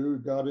else to do.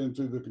 Got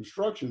into the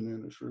construction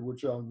industry,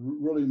 which I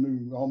really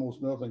knew almost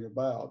nothing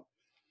about.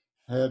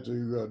 Had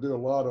to do a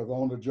lot of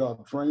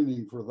on-the-job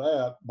training for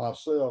that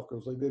myself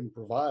because they didn't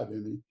provide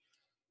any.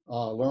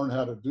 Learn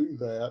how to do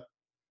that.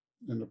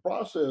 In the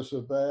process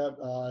of that,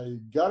 I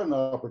got an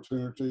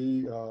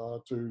opportunity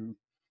to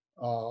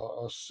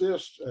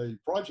assist a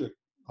project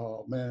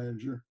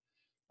manager,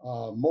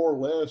 more or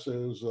less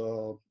as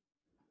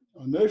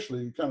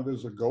initially kind of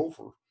as a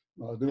gopher,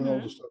 doing all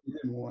the stuff you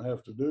didn't want to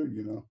have to do,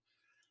 you know.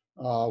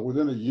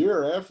 Within a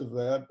year after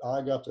that,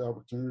 I got the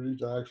opportunity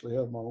to actually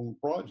have my own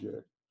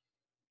project.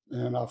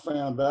 And I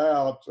found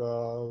out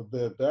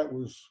that I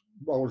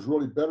was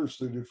really better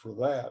suited for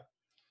that,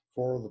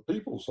 for the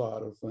people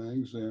side of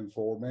things and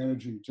for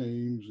managing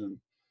teams and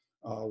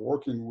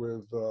working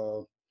with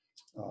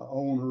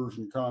owners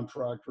and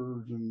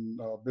contractors and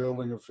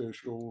building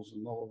officials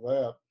and all of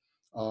that,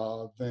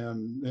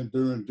 than in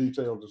doing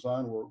detailed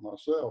design work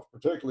myself,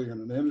 particularly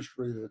in an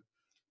industry that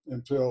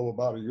until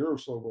about a year or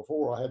so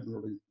before I hadn't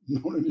really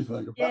known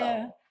anything about.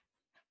 Yeah.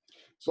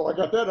 So I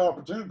got that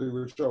opportunity,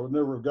 which I would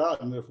never have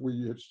gotten if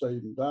we had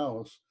stayed in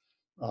Dallas.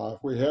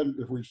 If we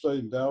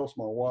stayed in Dallas,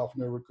 my wife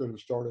never could have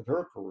started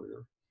her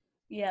career.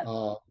 Yeah.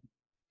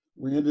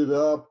 We ended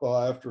up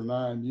after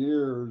 9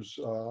 years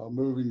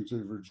moving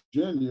to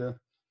Virginia.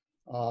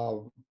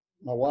 My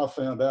wife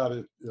found out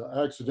it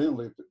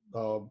accidentally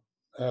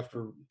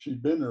after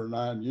she'd been there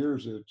 9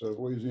 years at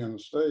Louisiana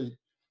State.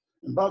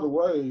 And by the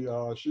way,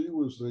 she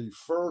was the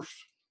first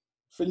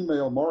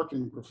female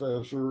marketing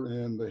professor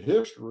in the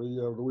history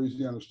of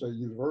Louisiana State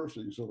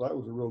University. So that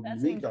was a real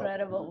That's unique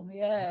incredible.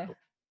 Yeah.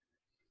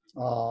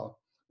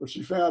 But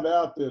she found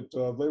out that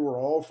they were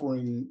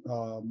offering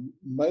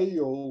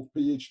male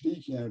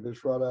PhD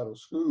candidates right out of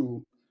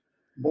school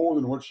more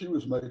than what she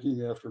was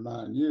making after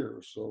 9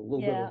 years. So a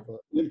little bit of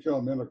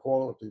income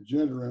inequality,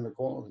 gender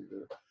inequality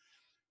there.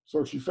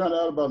 So she found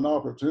out about an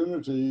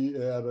opportunity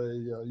at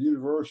a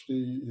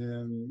university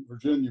in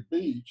Virginia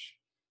Beach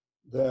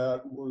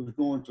that was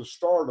going to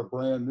start a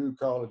brand new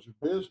college of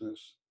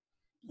business,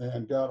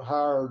 and got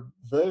hired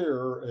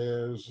there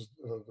as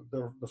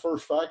the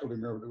first faculty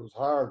member that was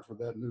hired for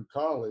that new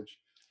college,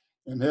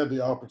 and had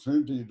the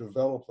opportunity to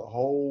develop the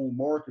whole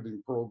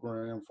marketing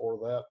program for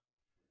that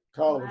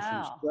college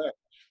from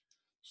scratch.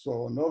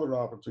 So another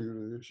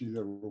opportunity that she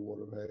never would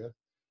have had.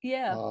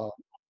 Yeah.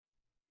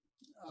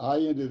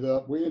 We ended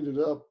up,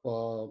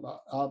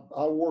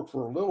 I worked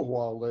for a little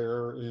while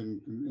there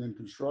in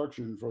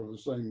construction for the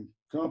same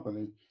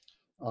company.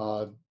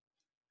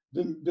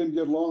 Didn't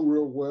get along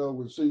real well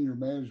with senior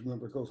management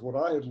because what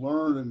I had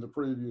learned in the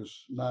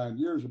previous 9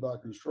 years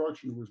about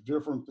construction was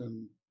different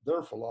than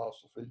their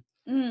philosophy.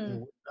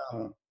 And we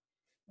kind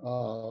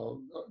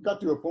of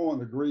got to a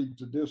point, agreed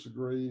to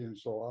disagree, and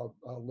so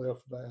I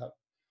left that.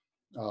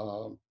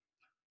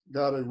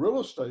 Got a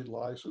real estate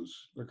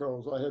license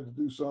because I had to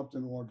do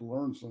something, wanted to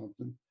learn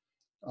something.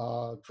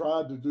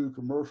 Tried to do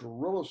commercial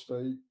real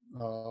estate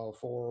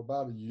for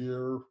about a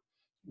year.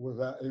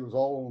 It was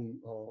all on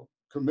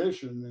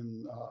commission,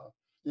 and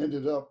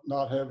ended up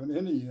not having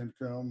any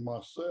income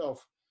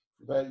myself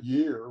for that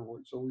year.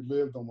 So we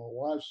lived on my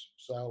wife's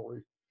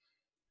salary,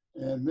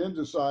 and then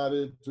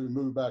decided to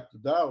move back to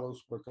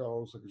Dallas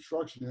because the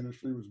construction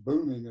industry was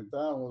booming in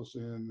Dallas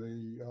in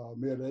the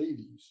mid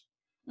 80s.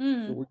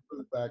 So we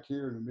moved back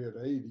here in the mid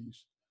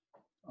 80s.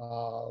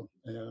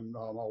 And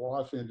my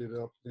wife ended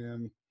up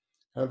then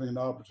having an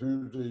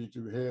opportunity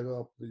to head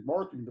up the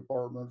marketing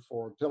department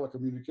for a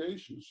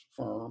telecommunications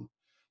firm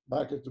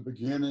back at the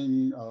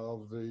beginning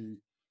of the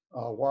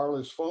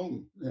wireless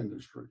phone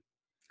industry.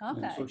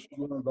 And so Okay. she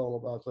learned all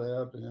about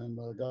that, and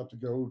got to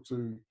go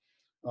to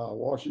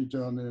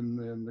Washington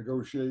and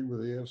negotiate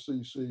with the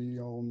FCC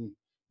on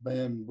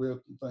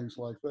bandwidth and things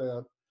like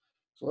that.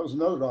 So that was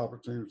another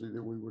opportunity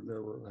that we would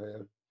never have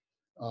had.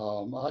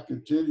 I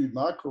continued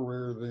my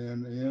career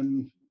then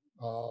in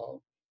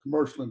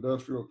commercial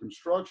industrial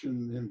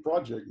construction in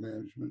project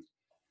management.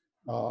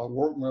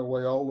 Worked my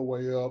way all the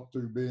way up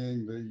to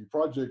being the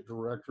project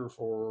director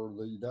for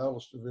the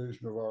Dallas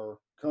division of our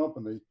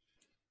company,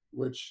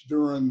 which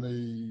during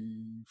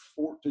the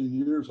 14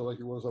 years I think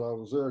it was that I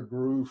was there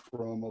grew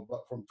from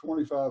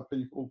 25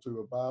 people to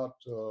about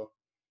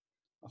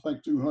I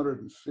think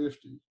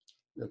 250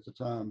 at the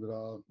time that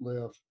I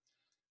left.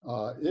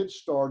 It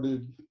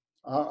started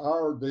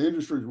the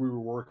industries we were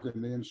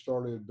working in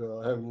started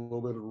having a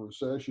little bit of a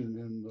recession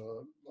in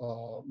the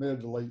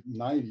mid to late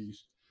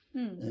 90s.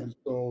 And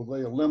so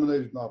they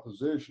eliminated my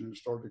position and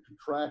started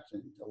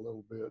contracting a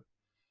little bit.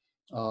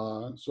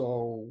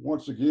 So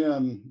once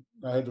again,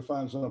 I had to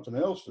find something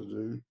else to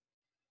do.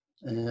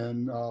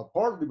 And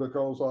partly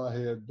because I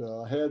had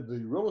had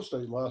the real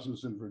estate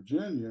license in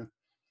Virginia,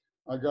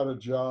 I got a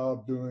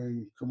job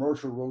doing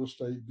commercial real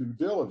estate due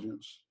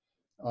diligence,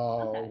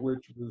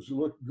 which was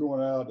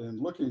going out and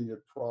looking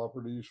at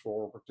properties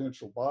for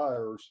potential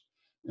buyers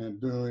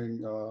and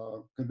doing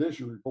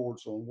condition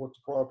reports on what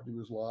the property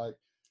was like,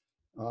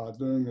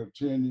 doing a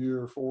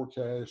 10-year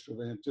forecast of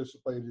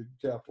anticipated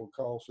capital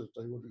costs that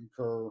they would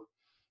incur,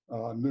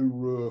 new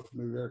roof,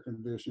 new air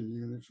conditioning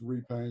units,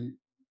 repaint,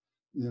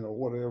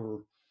 whatever,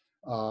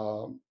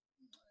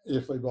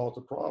 if they bought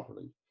the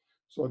property.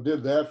 So I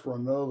did that for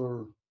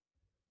another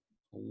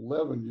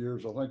 11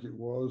 years, I think it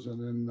was, and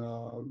then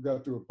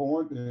got to a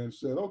point and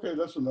said, okay,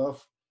 that's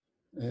enough,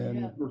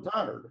 and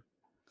retired.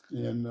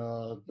 And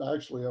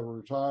actually, I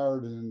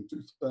retired in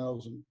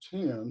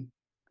 2010.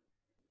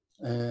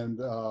 And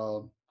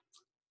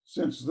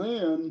since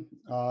then,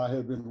 I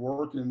have been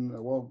working,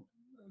 well,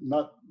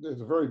 not at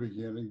the very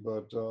beginning,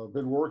 but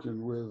been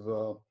working with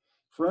a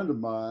friend of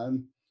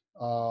mine,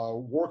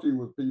 working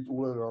with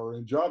people that are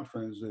in job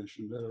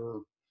transition, that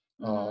are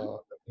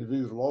have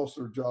either lost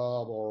their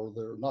job or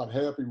they're not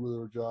happy with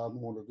their job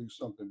and want to do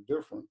something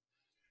different.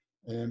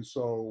 And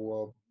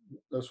so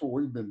that's what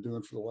we've been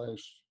doing for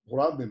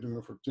what I've been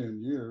doing for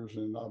 10 years.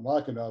 And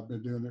Mike and I have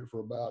been doing it for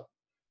about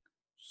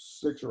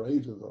 6 or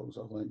 8 of those,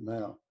 I think,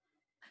 now.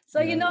 So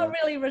you're not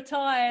really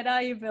retired,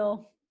 are you,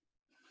 Bill?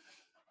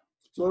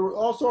 So there were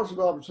all sorts of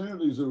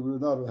opportunities that we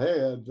would not have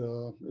had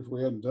if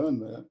we hadn't done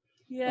that.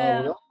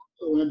 Yeah. We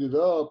also ended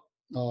up,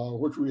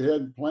 which we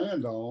hadn't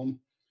planned on,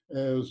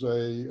 as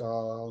a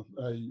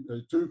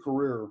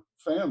 2-career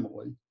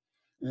family.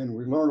 And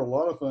we learned a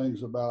lot of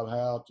things about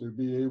how to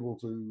be able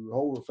to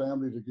hold a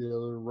family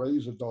together,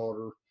 raise a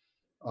daughter,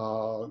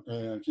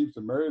 and keep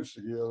the marriage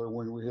together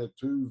when we had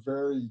 2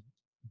 very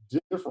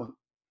different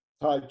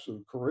types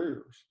of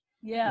careers.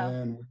 Yeah.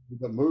 And we've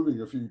been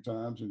moving a few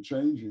times and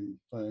changing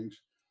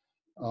things.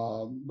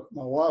 My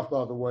wife,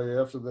 by the way,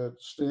 after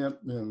that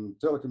stint in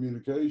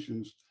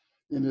telecommunications,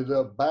 ended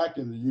up back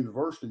in the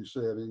university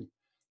setting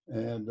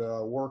and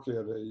worked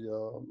at a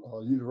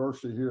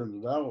university here in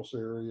the Dallas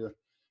area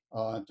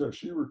until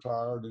she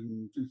retired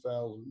in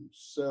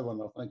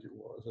 2007, I think it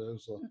was,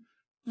 as a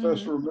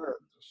professor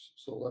emeritus.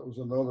 So that was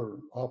another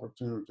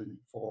opportunity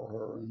for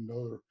her, and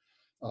another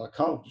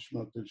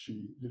accomplishment that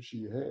she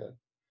had.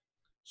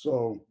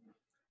 So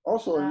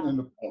also,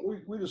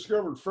 we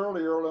discovered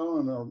fairly early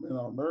on in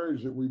our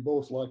marriage that we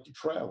both like to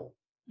travel.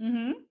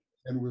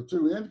 And with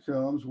 2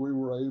 incomes, we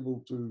were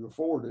able to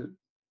afford it.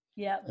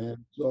 Yeah.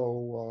 And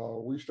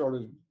so we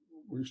started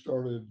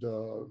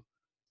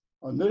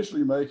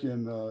initially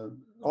making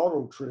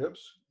auto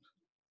trips,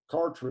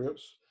 car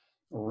trips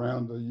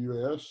around the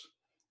U.S.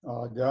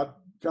 Got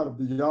kind of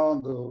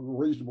beyond the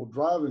reasonable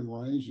driving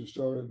range and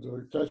started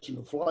catching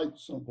a flight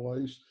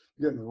someplace,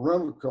 getting a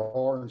rental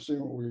car and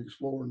seeing what we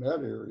explored in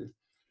that area.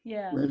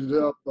 Yeah. We ended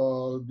up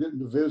getting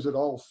to visit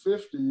all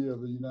 50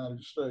 of the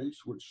United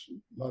States, which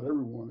not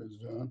everyone has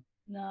done.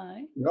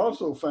 No. We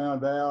also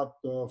found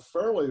out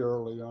fairly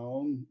early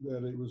on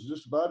that it was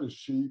just about as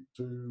cheap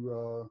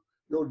to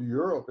go to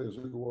Europe as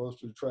it was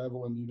to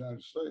travel in the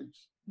United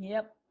States.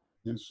 Yep.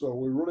 And so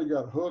we really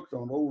got hooked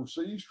on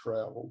overseas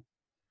travel.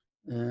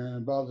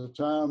 And by the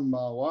time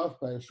my wife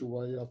passed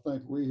away, I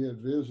think we had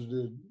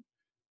visited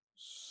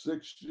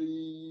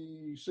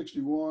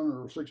 61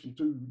 or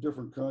 62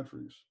 different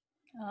countries.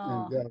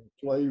 And got a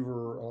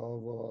flavor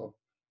of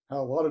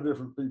how a lot of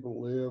different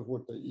people live,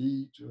 what they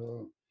eat.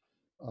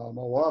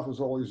 My wife was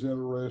always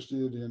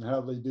interested in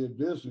how they did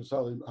business,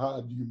 how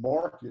do you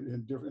market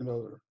in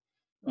other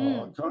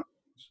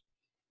countries.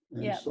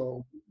 And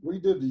so we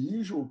did the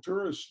usual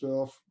tourist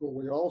stuff, but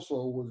we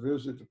also would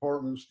visit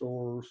department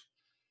stores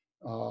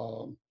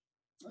and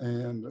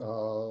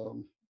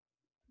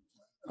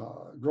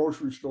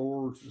grocery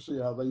stores to see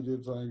how they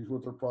did things,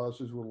 what their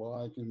prices were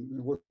like,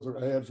 and what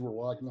their ads were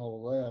like, and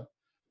all of that.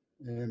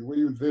 And we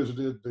even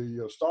visited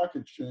the stock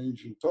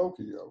exchange in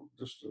Tokyo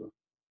just to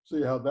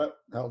see how that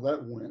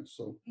went.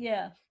 So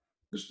Yeah.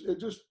 it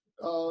just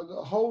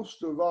a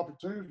host of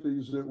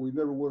opportunities that we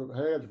never would have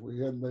had if we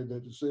hadn't made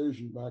that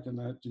decision back in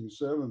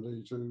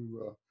 1970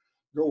 to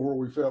go where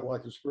we felt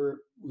like the Spirit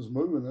was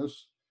moving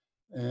us,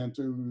 and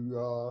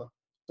to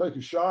take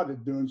a shot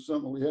at doing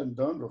something we hadn't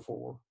done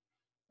before,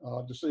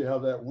 to see how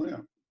that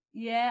went.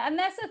 Yeah, and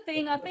that's the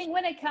thing. I think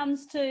when it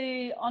comes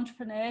to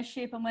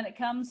entrepreneurship and when it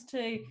comes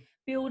to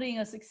building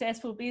a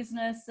successful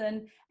business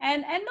and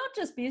not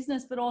just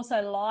business but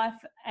also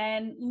life,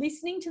 and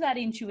listening to that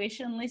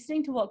intuition,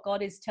 listening to what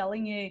God is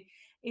telling you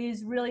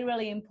is really,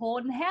 really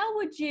important. How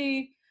would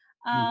you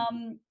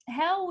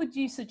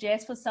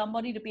suggest for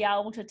somebody to be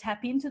able to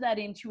tap into that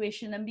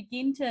intuition and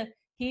begin to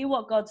hear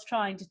what God's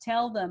trying to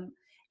tell them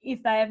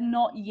if they have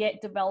not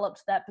yet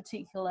developed that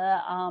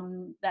particular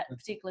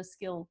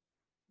skill?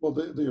 Well,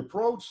 the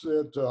approach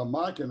that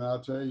Mike and I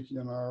take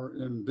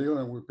in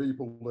dealing with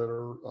people that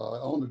are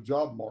on the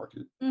job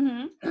market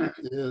Mm-hmm.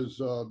 is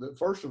that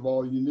first of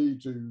all, you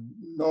need to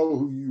know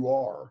who you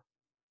are.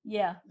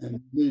 Yeah. And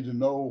you need to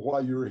know why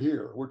you're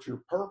here, what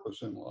your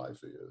purpose in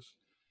life is.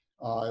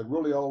 It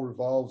really all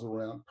revolves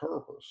around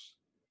purpose.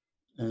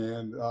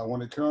 And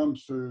when it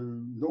comes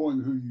to knowing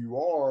who you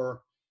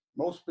are,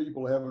 most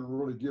people haven't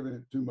really given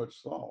it too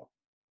much thought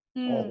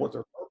or what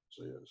their purpose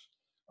is.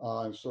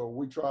 And so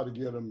we try to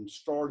get them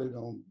started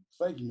on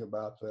thinking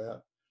about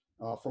that.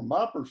 From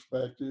my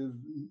perspective,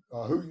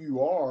 who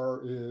you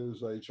are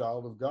is a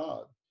child of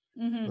God,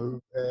 Mm-hmm. who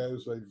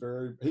has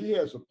he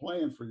has a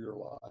plan for your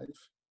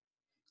life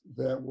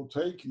that will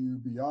take you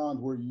beyond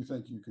where you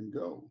think you can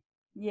go.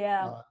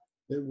 Yeah.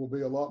 It will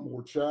be a lot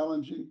more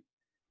challenging,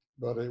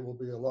 but it will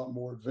be a lot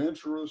more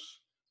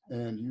adventurous,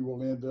 and you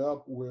will end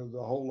up with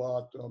a whole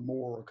lot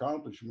more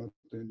accomplishment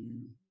than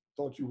you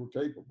thought you were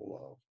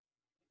capable of.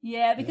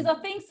 Yeah, because And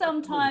I think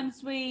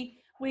sometimes we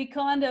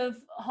kind of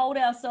hold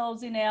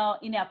ourselves in our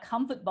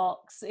comfort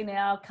box, in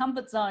our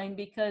comfort zone,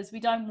 because we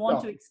don't want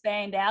to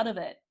expand out of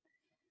it.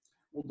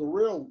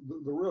 Well,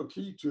 the real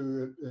key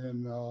to it,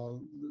 and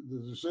the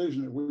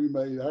decision that we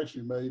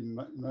actually made in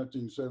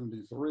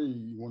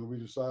 1973 when we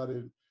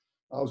decided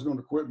I was going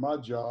to quit my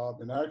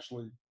job and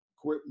actually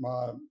quit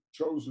my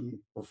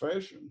chosen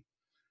profession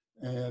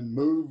and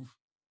move,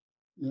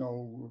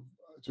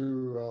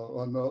 to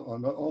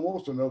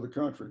almost another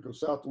country, because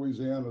South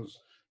Louisiana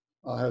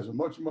has a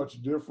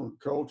much different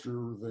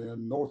culture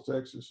than North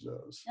Texas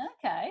does.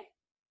 Okay.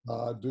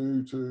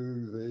 Due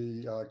to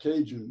the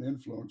Cajun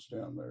influence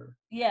down there.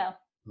 Yeah.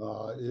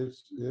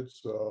 It's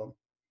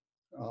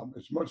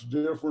much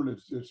different.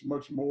 It's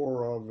much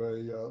more of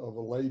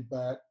a laid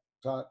back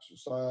type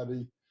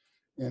society,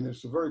 and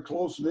it's a very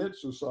close knit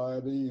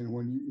society. And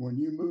when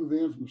you move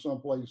in from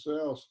someplace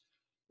else,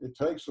 it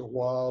takes a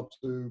while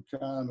to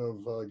kind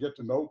of get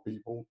to know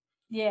people.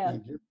 Yeah.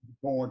 And get to the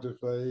point that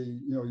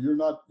you're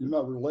not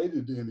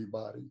related to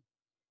anybody,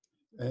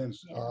 and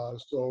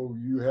so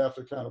you have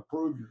to kind of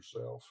prove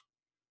yourself.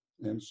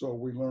 And so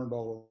we learned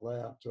all of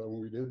that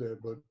when we did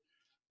that. But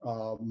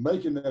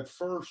making that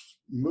first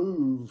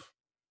move,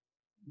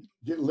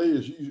 Lee,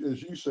 as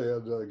you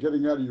said,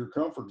 getting out of your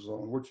comfort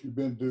zone, what you've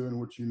been doing,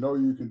 what you know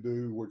you can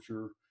do,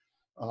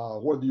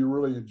 whether you're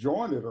really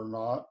enjoying it or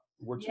not,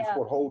 which is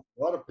what holds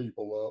a lot of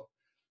people up,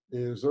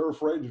 is they're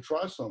afraid to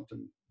try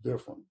something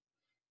different.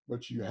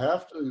 But you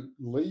have to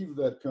leave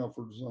that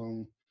comfort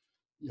zone.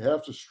 You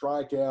have to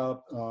strike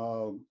out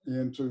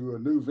into a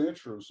new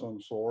venture of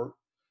some sort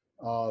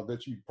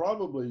that you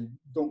probably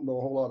don't know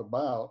a whole lot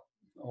about,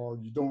 or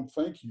you don't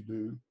think you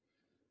do.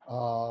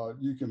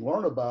 You can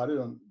learn about it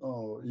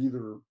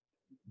either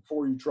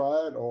before you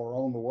try it or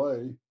on the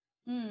way.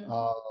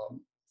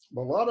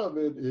 But a lot of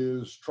it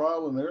is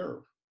trial and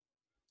error.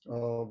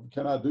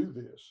 Can I do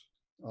this?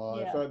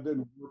 If that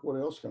didn't work, what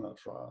else can I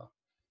try?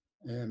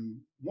 And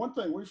one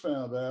thing we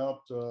found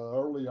out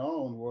early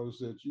on was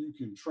that you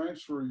can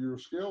transfer your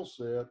skill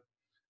set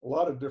a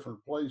lot of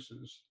different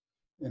places.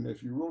 And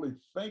if you really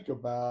think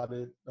about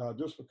it,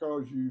 just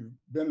because you've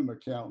been an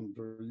accountant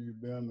or you've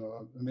been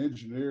an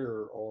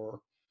engineer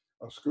or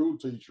a school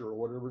teacher or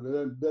whatever,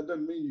 that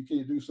doesn't mean you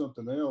can't do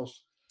something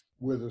else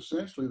with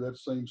essentially that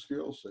same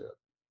skill set.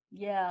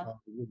 Yeah.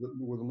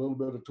 With a little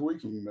bit of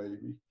tweaking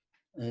maybe.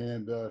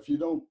 And if you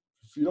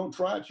don't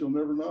try it, you'll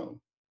never know.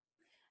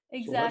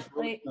 Exactly. So that's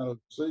really kind of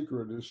the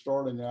secret, is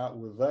starting out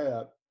with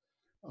that.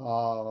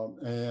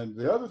 And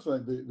the other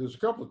thing, there's a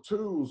couple of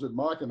tools that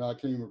Mike and I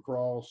came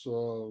across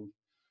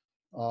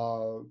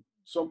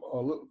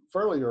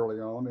fairly early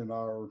on in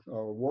our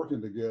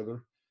working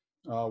together.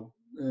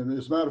 And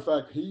as a matter of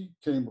fact, he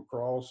came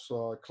across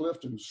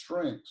Clifton's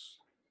Strengths.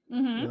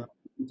 Mm-hmm.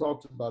 We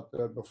talked about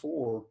that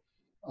before.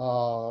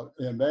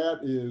 And that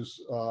is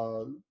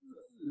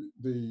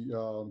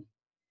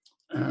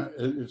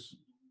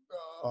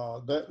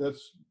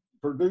that's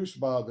produced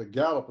by the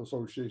Gallup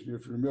Association.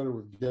 If you're familiar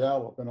with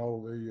Gallup and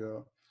all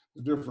the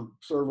different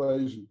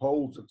surveys and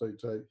polls that they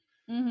take,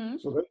 Mm-hmm.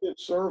 So they did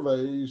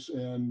surveys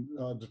and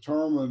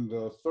determined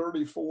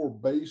 34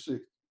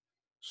 basic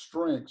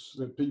strengths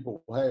that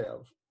people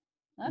have.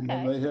 And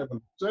then Okay. they have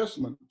an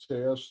assessment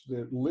test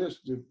that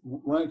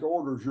rank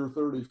orders your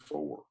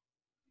 34.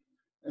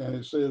 And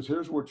it says,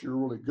 here's what you're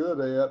really good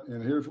at,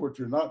 and here's what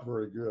you're not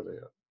very good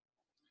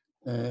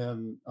at.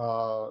 And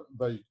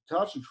they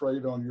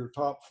concentrate on your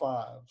top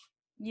 5.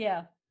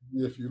 Yeah.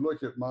 If you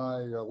look at my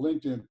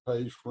LinkedIn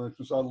page, for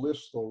instance, I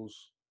list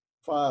those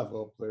 5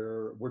 up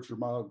there, which are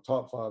my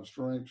top 5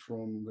 strengths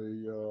from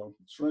the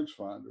Strengths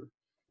Finder,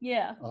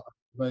 Yeah.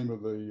 name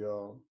of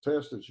the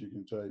test that you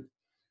can take.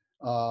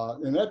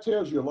 And that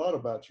tells you a lot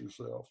about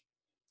yourself.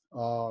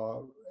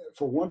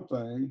 For one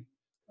thing,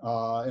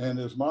 and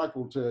as Mike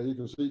will tell you,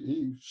 because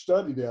he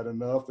studied that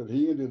enough that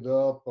he ended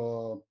up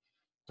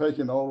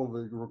taking all of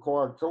the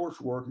required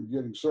coursework and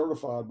getting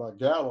certified by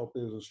Gallup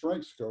as a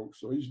strengths coach.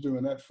 So he's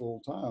doing that full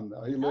time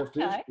now. He left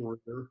his Okay.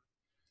 career.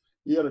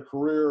 He had a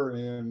career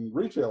in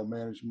retail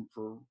management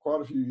for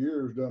quite a few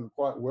years, done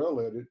quite well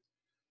at it,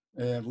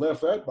 and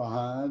left that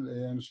behind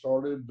and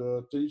started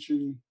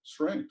teaching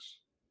strengths.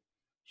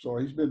 So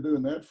he's been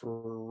doing that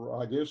for,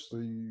 I guess,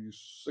 the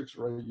 6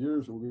 or 8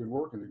 years that we've been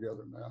working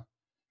together now.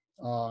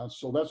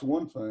 So that's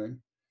one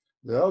thing.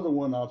 The other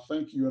one I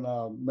think you and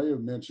I may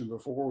have mentioned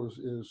before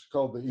is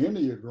called the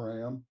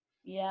Enneagram.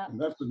 Yeah. And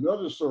that's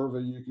another survey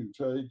you can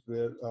take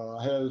that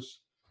has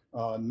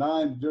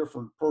 9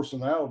 different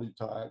personality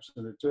types,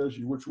 and it tells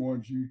you which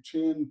ones you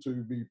tend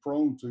to be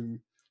prone to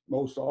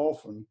most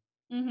often.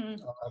 Mm-hmm.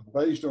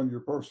 Based on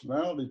your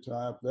personality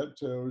type, that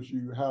tells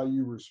you how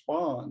you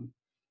respond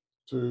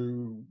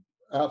to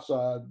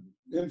outside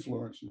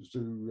influences,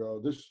 to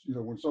this,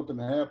 when something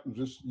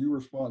happens, you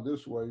respond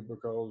this way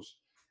because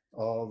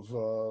of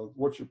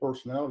what your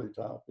personality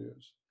type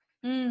is.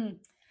 Mm.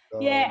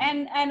 Yeah,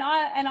 and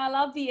I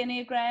love the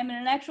Enneagram. And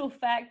in actual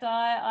fact,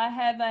 I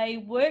have a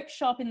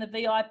workshop in the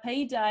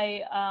VIP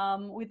day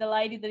with a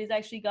lady that is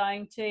actually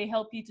going to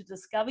help you to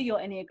discover your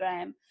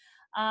Enneagram,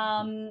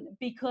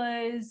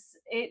 because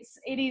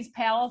it is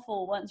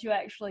powerful once you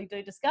actually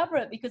do discover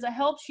it, because it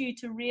helps you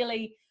to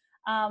really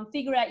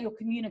figure out your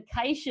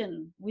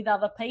communication with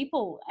other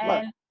people.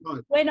 And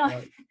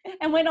right.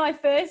 when I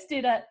first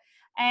did it,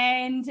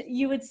 and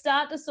you would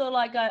start to sort of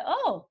like go,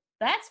 oh,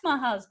 that's my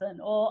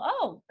husband, or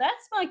oh,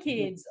 that's my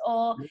kids,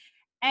 or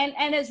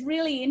and it's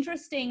really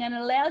interesting, and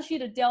allows you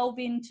to delve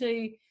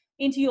into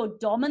your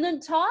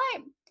dominant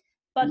type,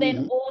 but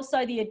then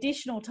also the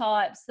additional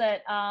types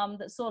that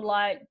that sort of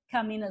like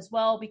come in as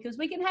well, because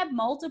we can have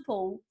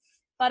multiple,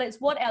 but it's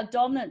what our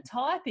dominant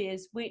type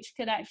is which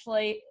can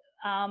actually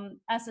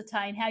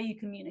ascertain how you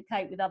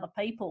communicate with other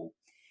people.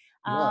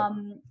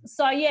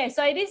 So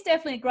it is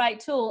definitely a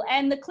great tool,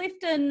 and the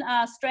Clifton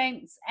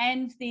strengths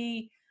and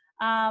the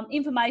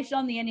information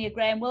on the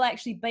Enneagram will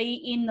actually be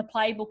in the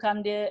playbook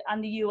under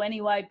you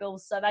anyway, Bill,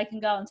 so they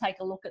can go and take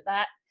a look at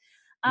that.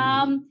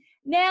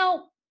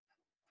 Now,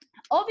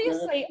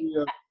 obviously,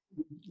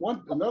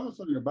 another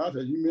thing about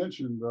that, you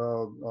mentioned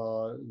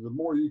the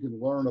more you can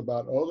learn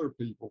about other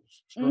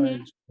people's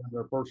strengths and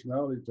their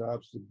personality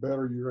types, the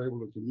better you're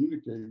able to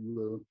communicate with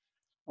them.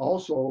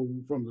 Also,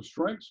 from the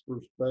strengths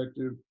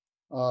perspective,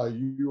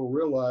 you'll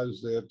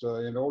realize that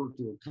in order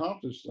to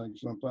accomplish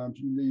things, sometimes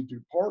you need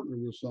to partner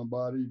with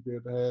somebody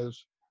that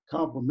has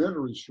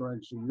complementary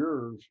strengths to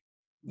yours.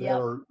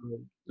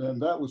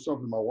 And that was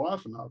something my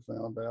wife and I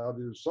found out,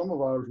 is some of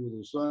ours were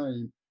the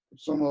same, but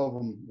some of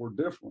them were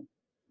different.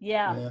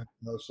 Yeah.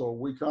 And so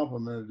we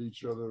complemented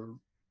each other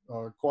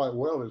quite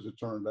well, as it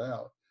turned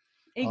out.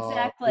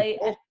 Exactly.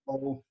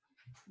 Also,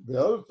 the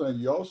other thing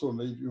you also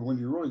need, when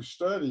you really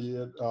study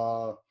it,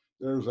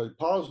 there's a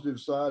positive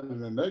side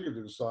and a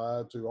negative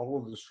side to all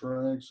of the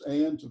strengths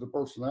and to the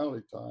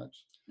personality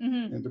types.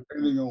 And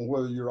depending on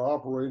whether you're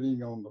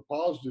operating on the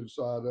positive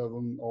side of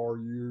them or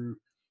you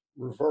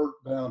revert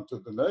down to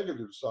the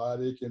negative side,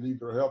 it can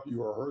either help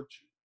you or hurt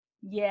you.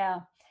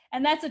 Yeah,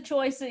 and that's a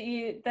choice that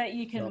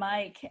you can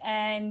make.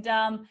 And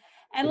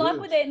like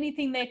with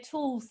anything, they're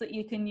tools that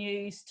you can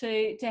use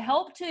to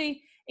help to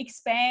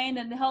expand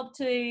and help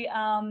to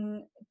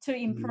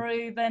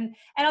improve. And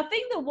I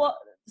think that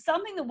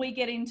something that we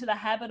get into the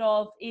habit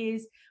of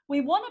is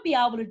we want to be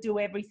able to do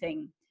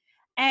everything.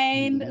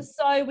 And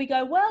so we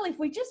go, well, if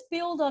we just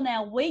build on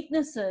our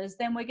weaknesses,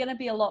 then we're going to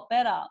be a lot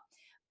better.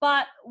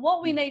 But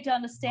what we need to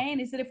understand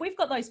is that if we've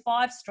got those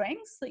 5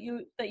 strengths that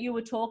you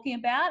were talking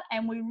about,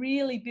 and we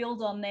really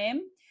build on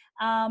them,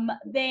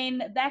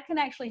 then that can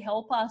actually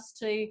help us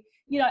to,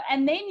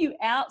 and then you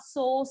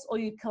outsource or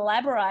you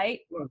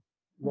collaborate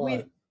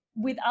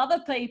with other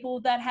people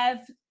that have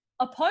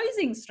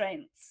opposing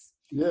strengths.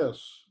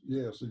 Yes,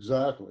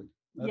 exactly.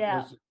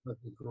 That's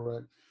exactly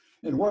correct.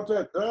 And what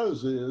that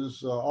does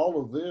is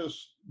all of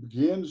this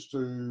begins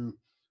to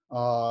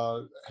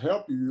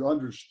help you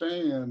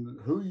understand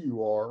who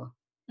you are.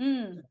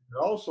 It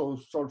also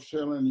starts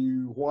telling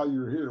you why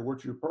you're here,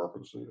 what your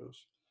purpose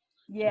is.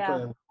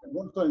 Okay.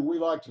 One thing we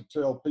like to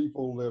tell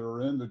people that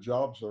are in the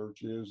job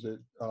search is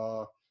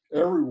that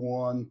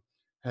everyone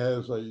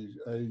has a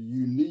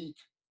unique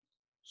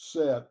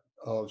set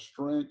of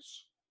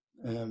strengths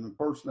and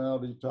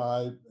personality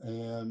type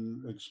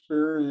and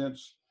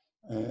experience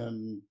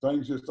and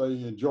things that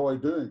they enjoy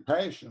doing,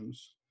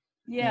 passions.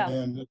 Yeah.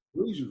 And there's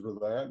a reason for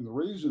that. And the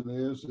reason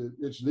is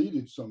it's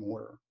needed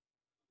somewhere.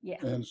 Yeah.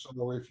 And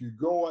so if you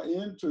go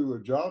into a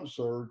job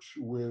search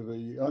with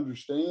the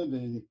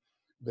understanding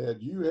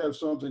that you have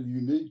something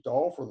unique to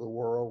offer the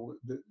world,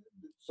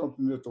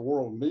 something that the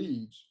world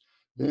needs,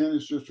 then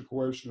it's just a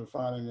question of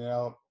finding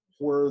out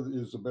where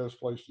is the best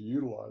place to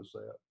utilize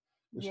that.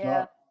 It's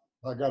Yeah.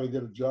 not, I got to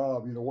get a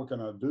job, what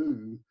can I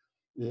do?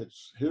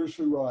 It's here's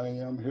who I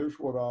am, here's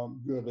what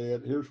I'm good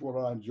at, here's what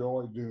I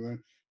enjoy doing,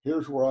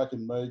 here's where I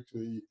can make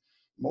the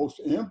most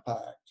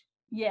impact.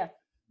 Yeah.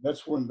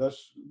 That's starting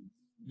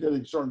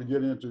to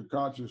get into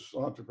conscious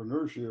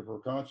entrepreneurship or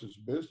conscious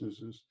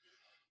businesses,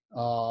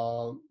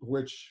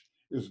 which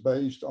is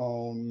based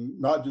on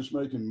not just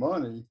making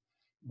money,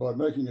 but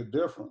making a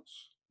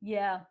difference.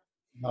 Yeah.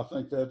 And I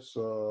think that's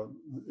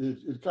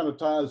it kind of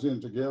ties in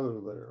together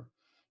there.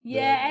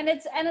 Yeah, and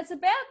it's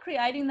about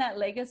creating that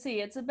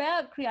legacy. It's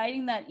about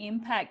creating that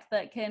impact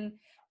that can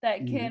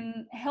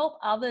help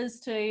others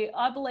to,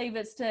 I believe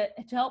it's to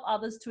help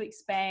others to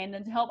expand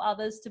and to help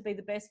others to be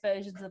the best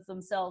versions of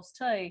themselves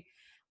too.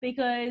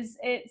 Because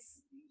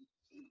it's,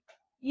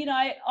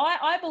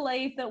 I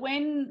believe that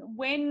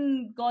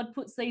when God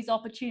puts these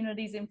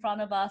opportunities in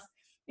front of us,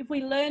 if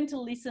we learn to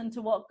listen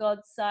to what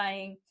God's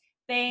saying,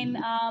 then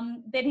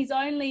he's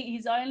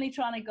only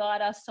trying to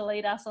guide us to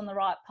lead us on the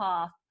right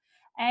path.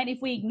 And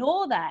if we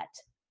ignore that,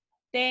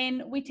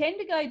 then we tend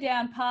to go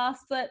down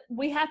paths that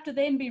we have to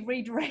then be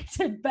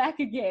redirected back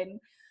again,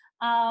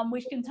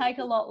 which can take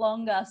a lot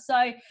longer.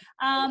 So,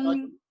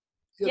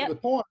 the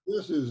point of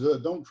this is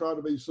don't try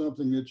to be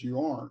something that you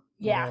aren't.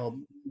 Yeah.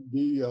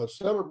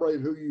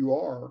 Celebrate who you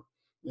are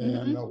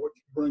and what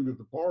you bring to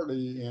the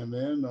party, and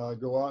then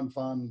go out and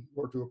find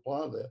where to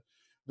apply that.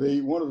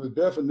 One of the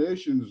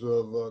definitions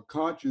of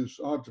conscious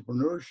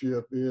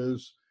entrepreneurship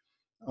is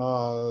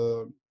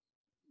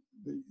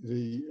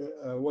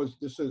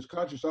this says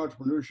conscious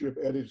entrepreneurship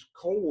at its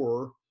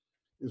core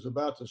is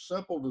about the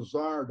simple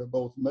desire to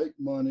both make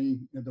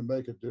money and to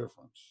make a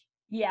difference.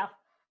 Yeah.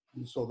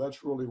 And so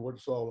that's really what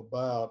it's all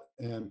about.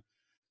 And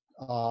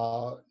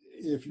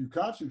if you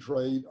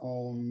concentrate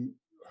on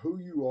who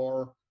you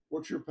are,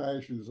 what your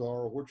passions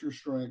are, what your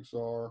strengths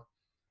are,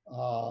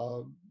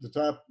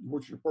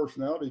 what your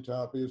personality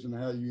type is, and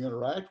how you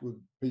interact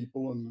with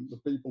people and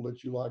the people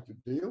that you like to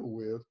deal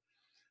with,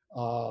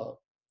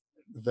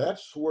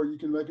 that's where you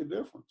can make a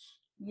difference.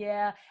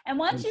 Yeah. And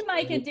once you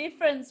make a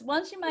difference,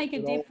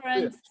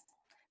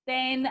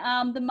 then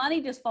the money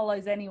just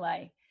follows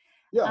anyway.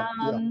 Yeah.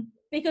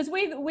 Because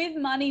with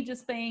money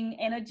just being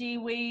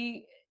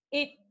energy,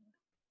 it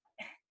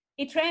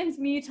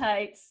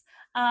transmutates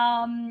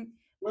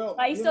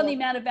based on the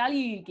amount of value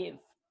you give.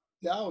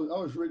 Yeah, I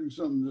was reading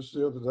something just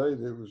the other day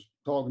that was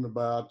talking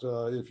about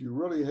if you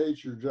really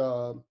hate your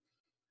job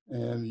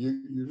and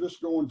you're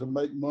just going to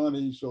make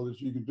money so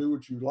that you can do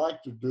what you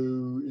like to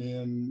do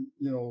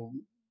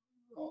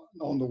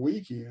on the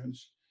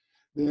weekends,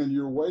 then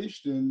you're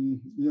wasting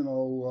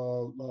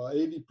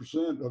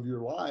 80% of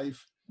your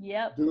life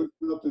doing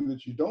something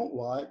that you don't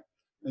like,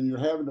 and you're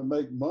having to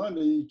make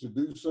money to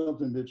do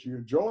something that you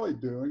enjoy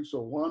doing.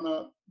 So why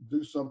not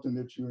do something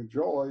that you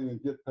enjoy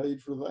and get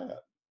paid for that?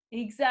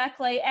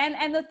 Exactly.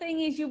 And the thing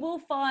is, you will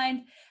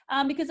find,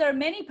 because there are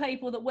many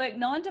people that work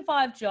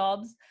 9-to-5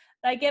 jobs,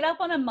 they get up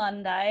on a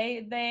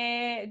Monday,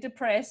 they're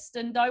depressed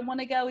and don't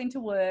want to go into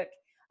work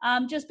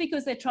just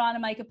because they're trying to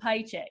make a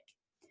paycheck.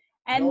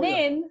 And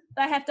then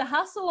they have to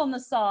hustle on the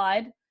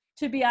side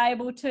to be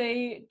able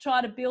to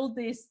try to build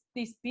this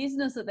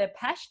business that they're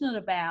passionate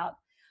about.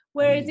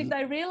 Whereas if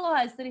they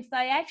realize that if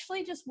they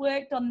actually just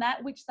worked on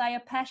that which they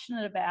are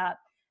passionate about,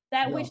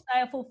 which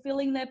they are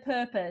fulfilling their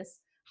purpose,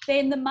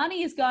 then the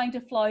money is going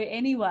to flow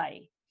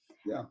anyway.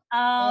 Yeah.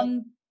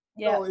 And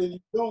you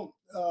don't,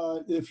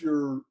 if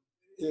your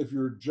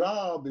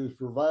job is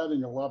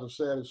providing a lot of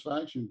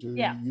satisfaction to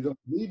you, you don't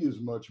need as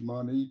much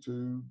money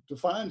to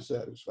find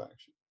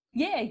satisfaction.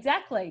 Yeah,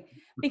 exactly.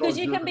 Because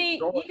you can be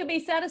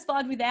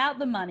satisfied without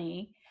the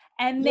money,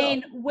 and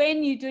then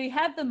when you do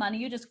have the money,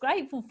 you're just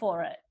grateful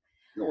for it.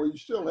 You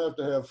still have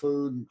to have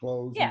food and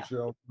clothes and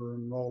shelter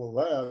and all of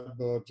that,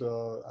 but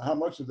how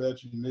much of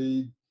that you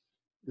need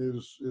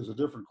is a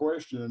different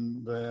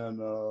question than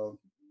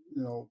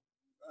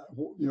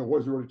what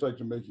does it really take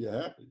to make you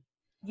happy?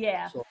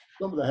 Yeah. So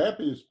some of the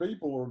happiest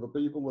people are the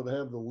people that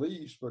have the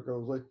least,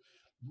 because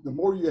the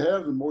more you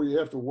have, the more you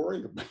have to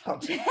worry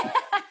about.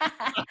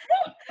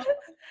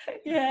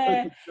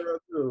 Yeah.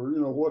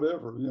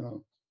 Whatever.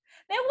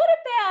 Now, what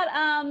about,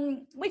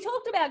 we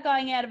talked about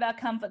going out of our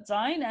comfort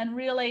zone, and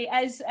really,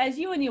 as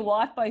you and your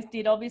wife both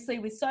did, obviously,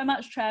 with so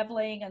much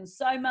traveling and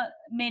so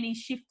many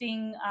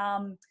shifting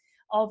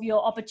of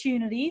your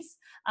opportunities,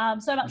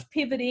 so much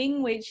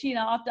pivoting, which,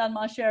 I've done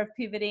my share of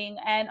pivoting.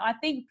 And I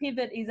think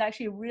pivot is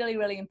actually really,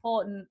 really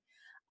important.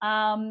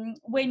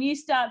 When you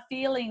start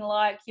feeling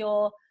like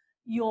your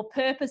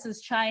purpose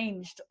has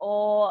changed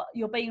or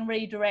you're being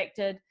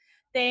redirected,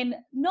 then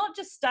not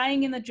just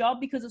staying in the job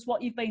because it's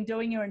what you've been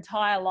doing your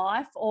entire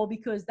life or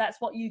because that's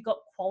what you got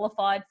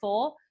qualified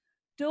for.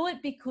 Do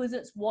it because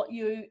it's what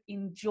you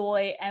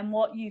enjoy and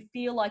what you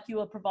feel like you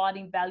are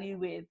providing value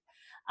with.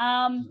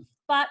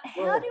 But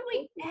how do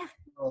we...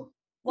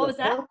 What was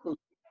that? Purpose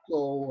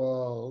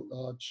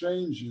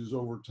changes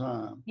over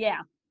time.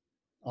 Yeah.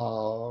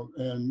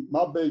 And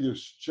my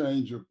biggest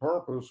change of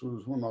purpose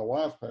was when my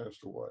wife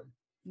passed away.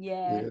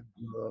 Yeah.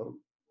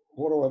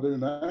 What do I do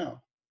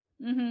now?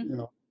 Mm-hmm. You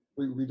know,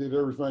 we did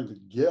everything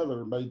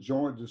together, made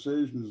joint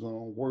decisions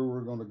on where we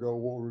were going to go,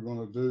 what we were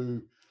going to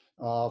do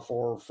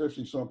for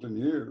 50 something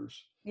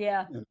years.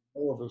 Yeah. And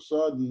all of a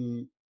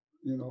sudden,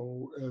 you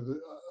know,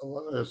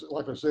 as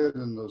like I said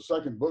in the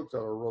second book that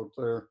I wrote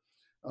there,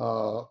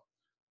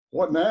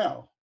 what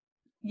now?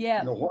 Yeah.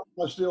 You know, why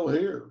am I still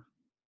here?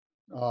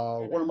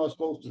 What am I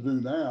supposed to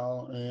do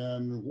now?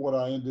 And what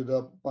I ended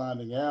up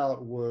finding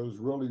out was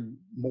really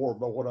more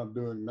about what I'm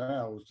doing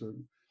now is to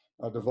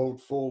devote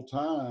full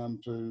time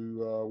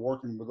to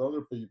working with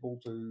other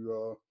people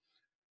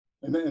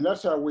and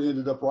that's how we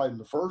ended up writing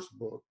the first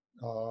book.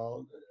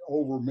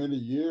 Over many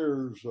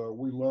years,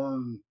 we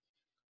learned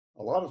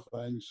a lot of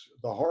things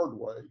the hard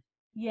way.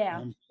 Yeah.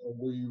 And so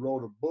we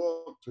wrote a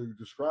book to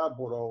describe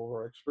what all of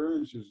our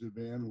experiences have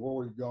been, where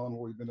we've gone,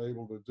 what we've been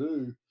able to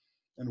do,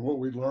 and what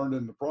we learned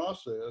in the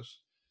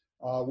process,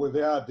 with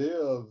the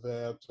idea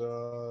that,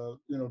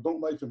 you know,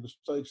 don't make the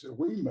mistakes that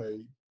we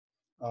made,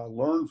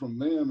 learn from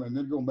them, and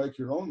then go make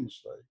your own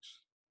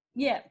mistakes.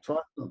 Yeah.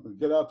 Try something,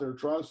 get out there,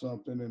 try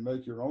something, and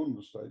make your own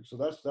mistakes. So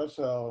that's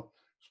how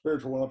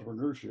spiritual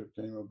entrepreneurship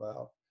came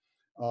about.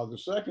 The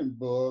second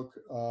book,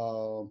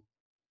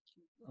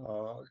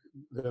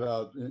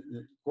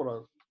 what I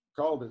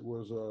called it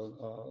was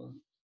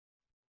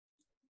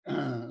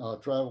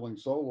traveling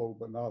solo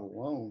but not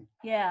alone.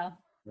 Yeah.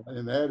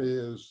 And that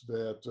is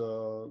that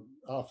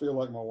I feel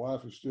like my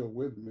wife is still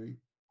with me.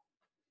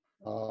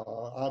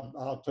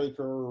 I'll take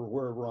her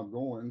wherever I'm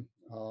going.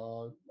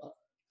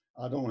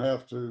 I don't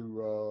have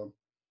to.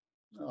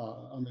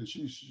 I mean,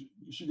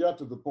 she got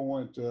to the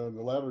point in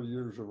the latter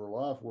years of her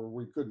life where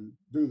we couldn't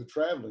do the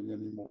traveling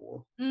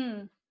anymore.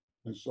 Mm.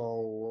 And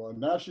so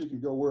now she can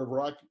go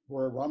wherever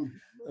I'm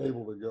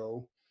able to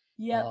go.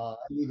 Yeah. I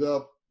ended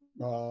up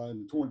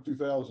in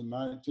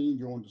 2019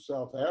 going to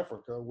South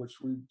Africa,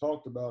 which we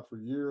talked about for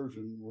years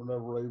and were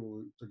never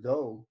able to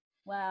go.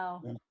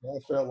 Wow. And I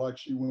felt like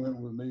she went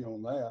with me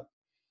on that.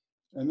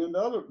 And then the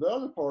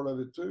other part of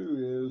it too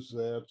is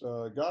that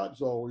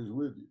God's always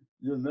with you.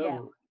 You're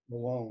never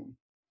alone.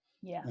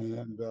 Yeah.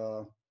 And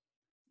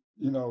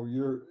you know,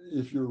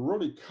 if you're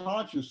really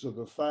conscious of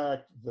the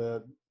fact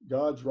that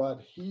God's right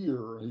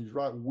here, He's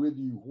right with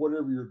you,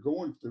 whatever you're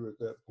going through at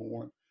that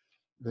point,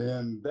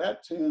 then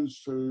that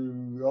tends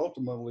to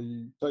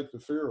ultimately take the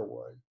fear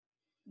away.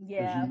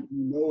 Yeah. Because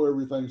you know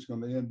everything's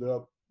going to end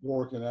up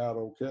working out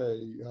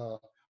okay,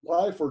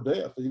 life or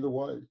death, either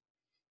way.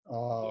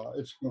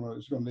 It's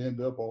going to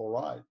end up all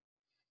right.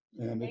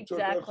 And it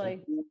took us a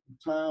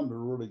time to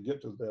really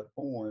get to that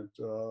point,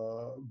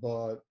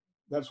 but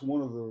that's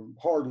one of the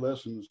hard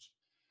lessons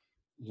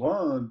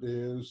learned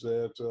is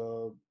that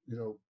you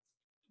know,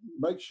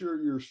 make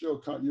sure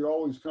you're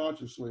always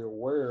consciously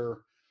aware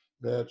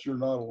that you're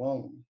not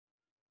alone.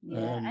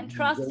 Yeah, and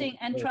trusting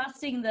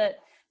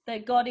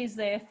that God is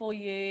there for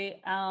you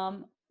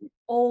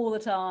all the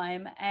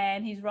time,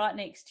 and He's right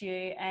next to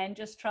you, and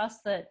just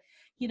trust that,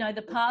 you know,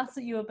 the paths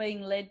that you are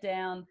being led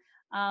down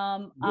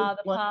are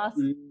the paths.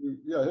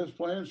 His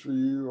plans for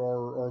you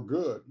are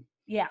good.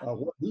 Yeah.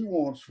 What He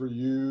wants for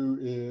you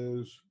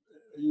is,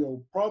 you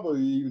know,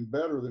 probably even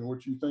better than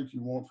what you think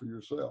you want for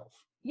yourself.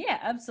 Yeah,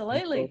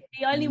 absolutely. So,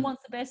 He only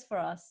wants the best for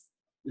us.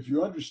 If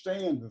you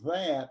understand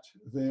that,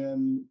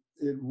 then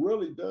it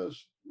really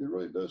does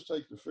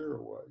take the fear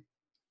away.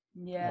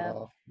 Yeah.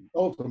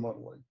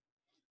 Ultimately,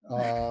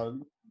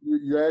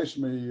 you asked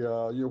me, you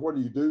know, what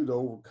do you do to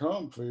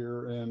overcome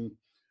fear? And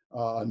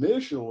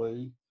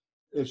initially,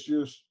 it's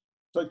just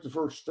take the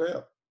first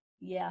step.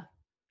 Yeah.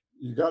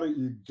 You got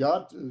to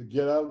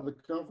get out of the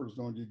comfort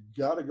zone. You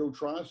got to go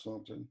try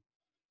something.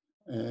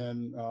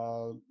 And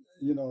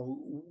you know,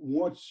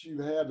 once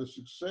you've had a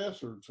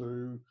success or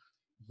two,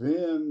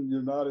 then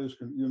you're not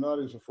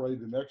as afraid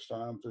the next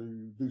time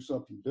to do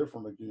something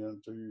different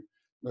again, to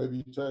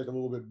maybe take a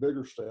little bit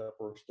bigger step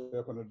or a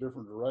step in a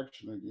different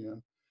direction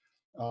again.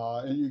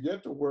 And you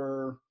get to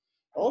where,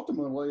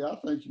 ultimately, I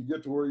think you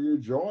get to where you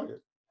enjoy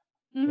it.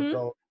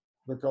 Mm-hmm.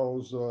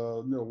 because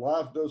you know,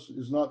 life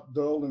is not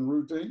dull and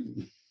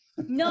routine.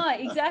 No,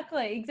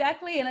 exactly.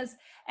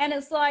 And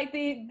it's like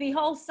the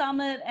whole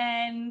summit,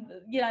 and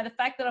you know, the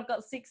fact that I've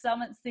got 6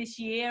 summits this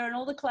year and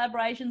all the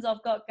collaborations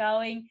I've got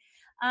going,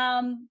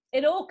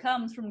 it all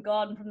comes from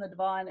God and from the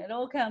divine. It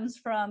all comes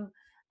from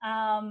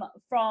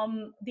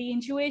the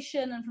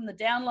intuition and from the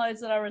downloads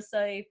that I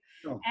receive.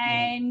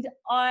 And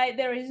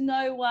there is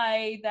no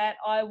way that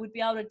I would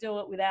be able to do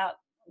it without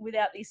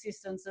the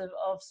assistance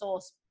of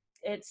Source.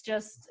 It's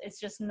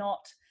just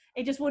not.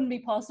 it just wouldn't be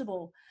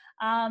possible.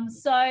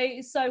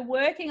 So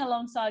working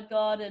alongside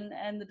God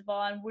and the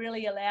divine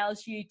really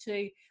allows you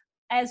to,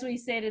 as we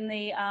said in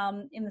the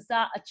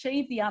start,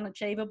 achieve the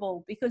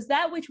unachievable, because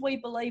that which we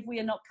believe we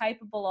are not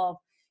capable of,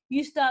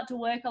 you start to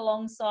work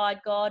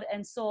alongside God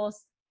and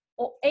source,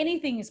 or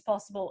anything is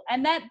possible.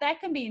 And that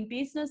can be in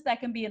business, that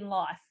can be in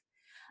life.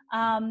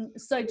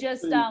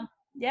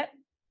 Yep.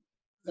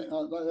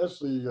 That's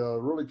the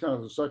really kind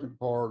of the second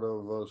part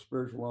of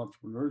spiritual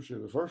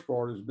entrepreneurship. The first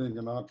part is being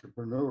an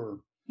entrepreneur.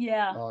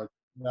 Yeah.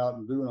 Out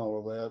and doing all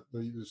of that.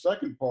 The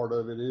second part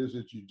of it is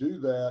that you do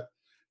that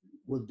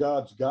with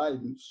God's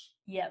guidance.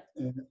 Yep.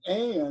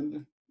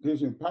 And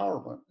his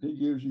empowerment. He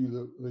gives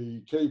you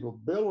the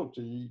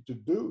capability to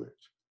do it.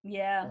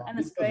 Yeah, and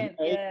the strength.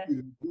 Yeah.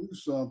 You to do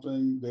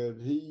something that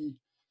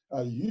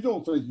you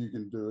don't think you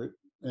can do it,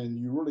 and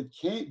you really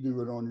can't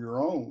do it on your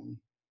own.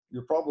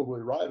 You're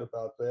probably right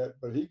about that,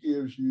 but he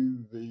gives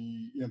you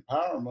the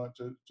empowerment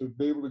to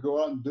be able to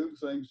go out and do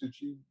things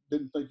that you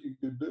didn't think you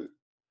could do.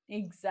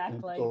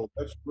 Exactly. And so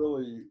that's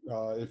really,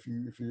 if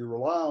you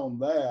rely on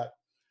that,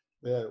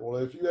 well,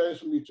 if you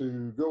ask me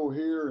to go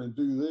here and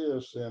do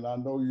this, and I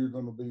know you're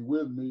going to be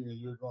with me and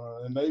you're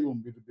going to enable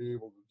me to be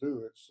able to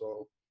do it.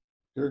 So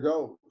here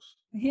goes.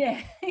 Yeah,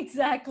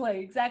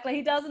 exactly.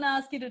 He doesn't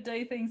ask you to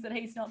do things that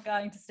he's not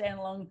going to stand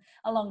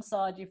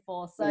alongside you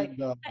for. So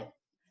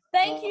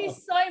thank you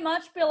so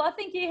much, Bill. I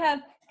think you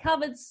have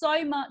covered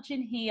so much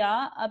in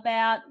here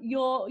about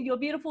your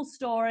beautiful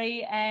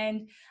story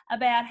and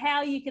about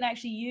how you can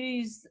actually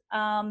use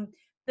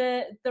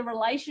the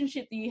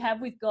relationship that you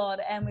have with God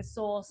and with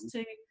Source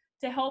to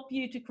help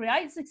you to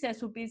create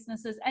successful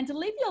businesses and to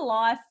live your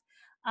life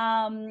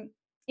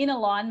in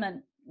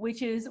alignment,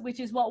 which is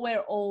what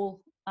we're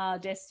all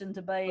destined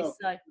to be.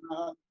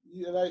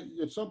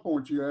 At some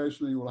point you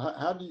asked me, well,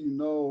 how do you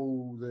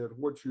know that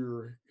what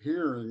you're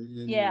hearing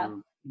in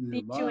your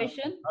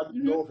intuition? Mind, how do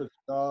you know if it's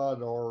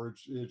God or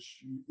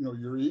it's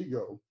your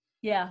ego?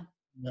 Yeah.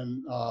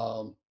 And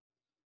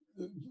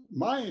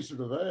my answer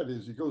to that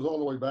is it goes all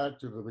the way back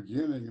to the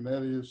beginning, and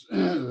that is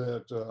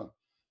that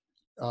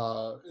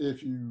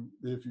if you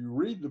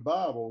read the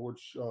Bible,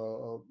 which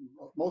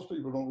most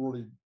people don't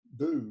really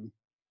do,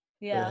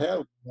 yeah, they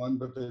have one,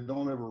 but they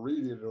don't ever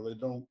read it, or they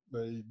don't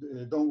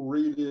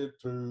read it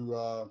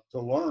to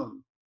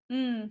learn.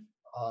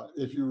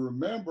 If you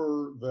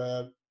remember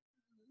that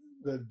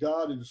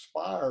God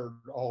inspired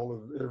all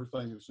of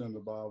everything that's in the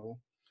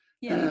Bible,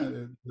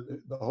 the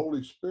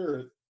Holy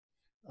Spirit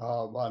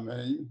by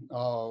name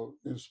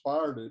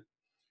inspired it,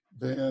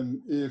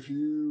 then if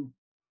you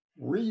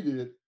read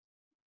it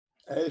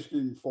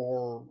asking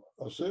for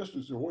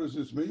assistance, what does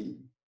this mean?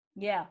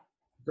 Yeah.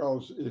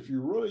 Because if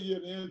you really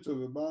get into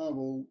the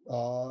Bible,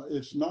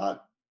 it's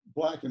not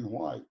black and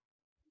white.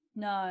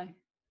 No.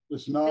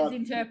 It's not. There's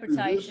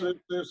interpretation.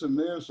 This and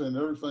this and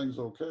everything's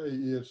okay.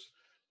 It's,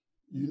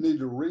 you need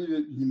to read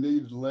it. You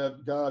need to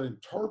let God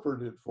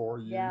interpret it for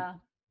you. Yeah.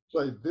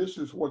 Say, this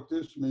is what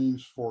this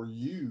means for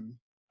you.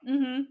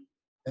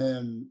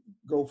 And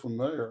go from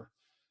there.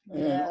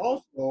 Yeah. And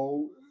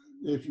also,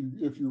 if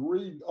you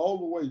read all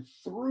the way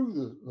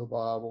through the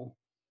Bible,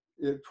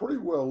 it pretty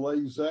well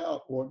lays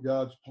out what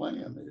God's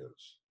plan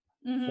is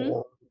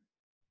for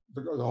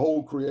the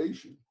whole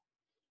creation.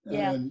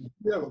 Yeah. And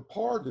you have a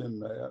part in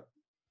that.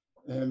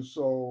 And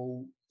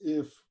so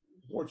if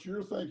what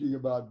you're thinking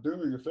about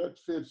doing, if that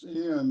fits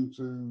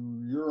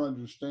into your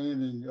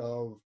understanding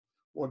of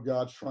what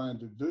God's trying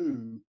to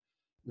do,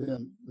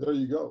 then there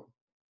you go.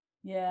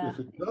 Yeah. If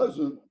it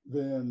doesn't,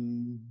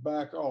 then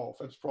back off.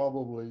 That's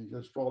probably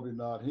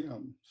not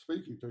him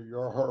speaking to you,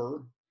 or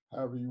her,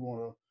 however you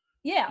want to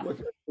look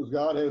at it. Because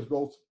God has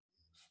both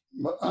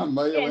male and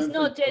it's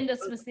not gender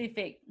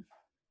specific.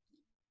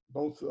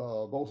 Both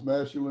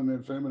masculine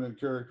and feminine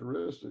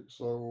characteristics.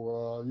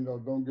 So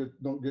don't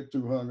get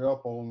too hung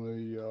up on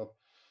the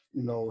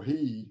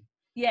he.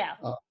 Yeah.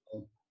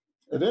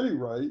 At any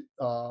rate,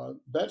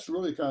 that's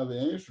really kind of the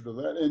answer to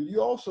that. And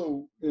you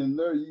also in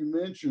there you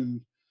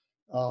mentioned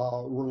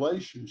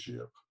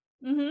relationship.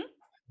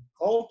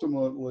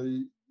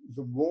 Ultimately,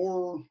 the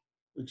more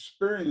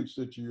experience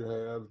that you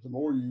have, the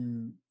more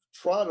you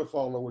try to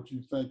follow what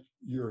you think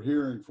you're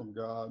hearing from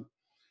God,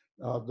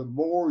 the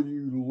more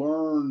you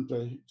learn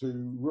to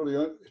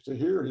really to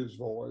hear his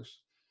voice,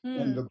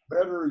 and the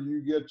better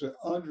you get to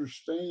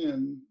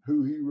understand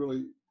who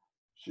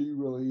she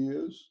really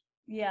is.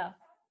 Yeah.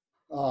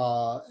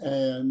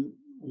 And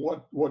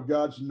what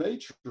God's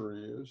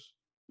nature is.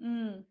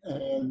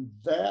 And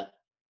that,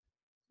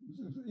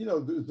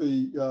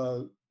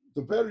 the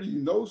better you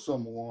know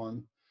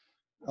someone,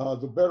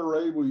 the better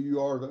able you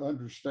are to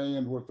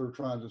understand what they're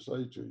trying to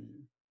say to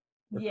you,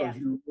 because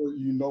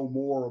you know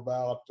more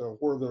about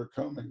where they're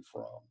coming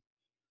from.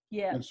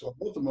 Yeah. And so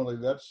ultimately,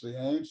 that's the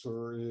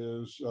answer: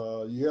 is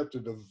you have to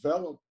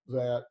develop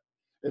that.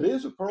 It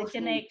is a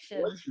personal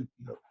relationship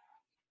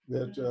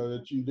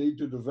that you need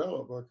to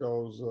develop,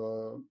 because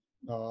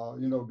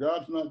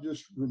God's not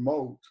just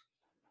remote,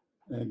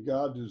 and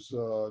God is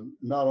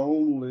not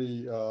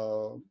only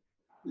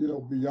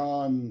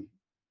beyond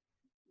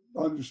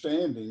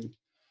understanding,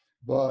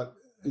 but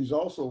he's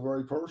also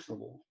very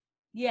personable.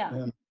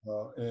 Yeah.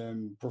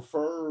 And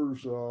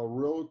prefers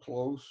real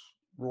close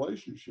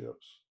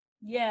relationships.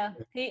 Yeah.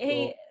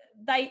 So,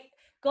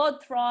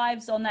 God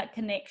thrives on that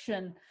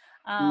connection.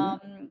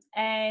 mhm.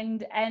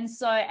 And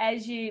so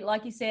as you,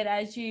 like you said,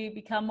 as you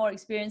become more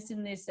experienced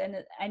in this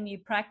and you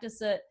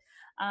practice it,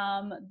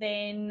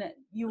 then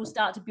you will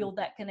start to build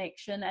that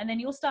connection, and then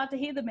you'll start to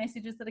hear the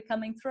messages that are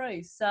coming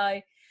through. So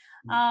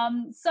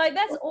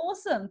that's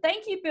awesome.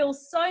 Thank you, Bill,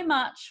 so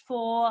much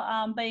for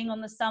being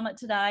on the summit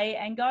today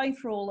and going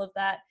through all of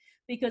that,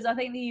 because I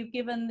think that you've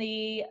given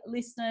the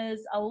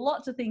listeners a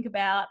lot to think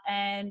about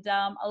and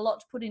a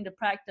lot to put into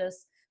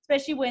practice,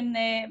 especially when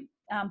they're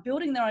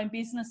building their own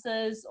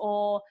businesses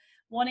or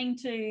wanting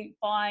to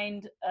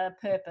find a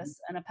purpose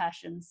and a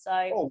passion.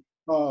 So,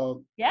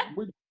 yeah.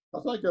 I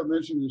think I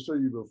mentioned this to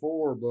you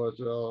before, but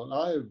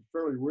I have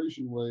fairly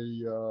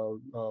recently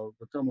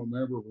become a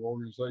member of an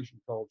organization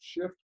called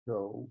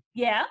ShiftCo,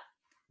 Yeah.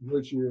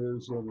 which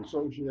is an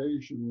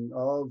association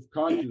of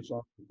conscious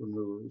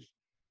entrepreneurs.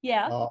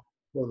 Yeah.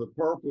 For the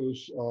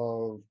purpose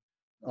of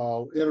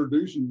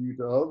introducing you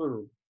to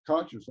other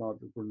conscious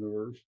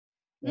entrepreneurs,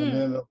 and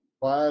then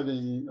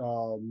providing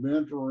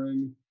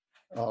mentoring,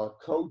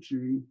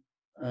 coaching,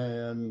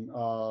 and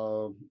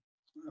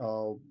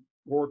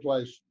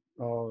world-class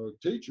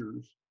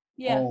teachers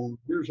on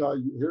here's how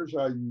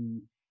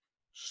you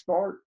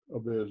start a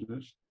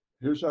business,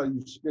 here's how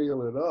you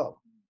scale it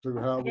up to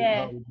how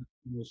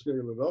we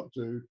scale it up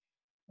to,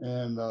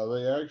 and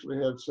they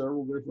actually had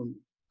several different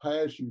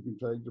paths you can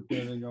take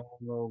depending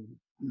on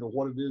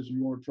what it is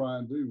you want to try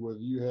and do, whether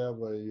you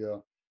have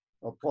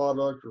a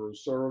product or a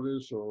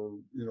service, or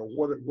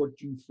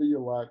what you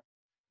feel like,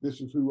 this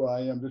is who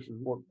I am, this is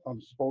what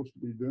I'm supposed to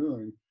be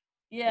doing.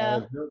 Yeah.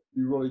 It helps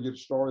you really get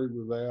started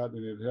with that,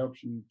 and it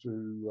helps you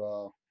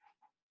to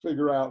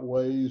figure out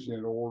ways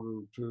in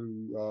order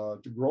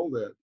to grow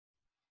that.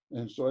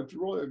 And so it's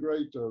really a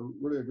great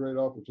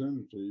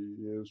opportunity.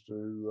 Is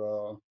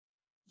to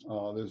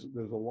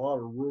there's a lot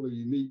of really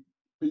unique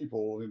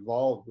people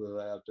involved with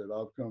that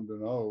I've come to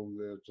know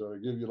that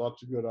give you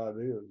lots of good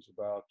ideas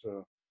about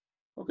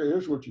okay,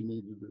 here's what you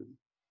need to do.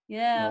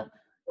 Yeah.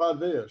 Try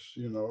this,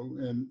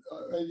 and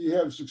you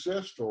have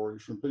success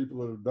stories from people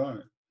that have done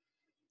it.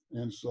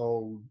 And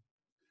so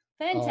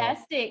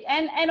fantastic.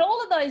 And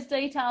all of those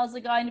details are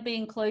going to be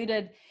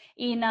included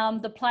in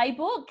the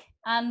playbook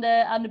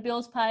under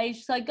Bill's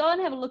page. So go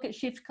and have a look at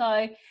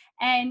ShiftCo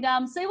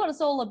and see what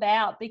it's all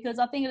about, because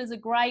I think it is a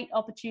great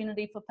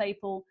opportunity for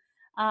people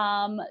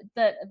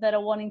that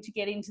are wanting to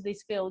get into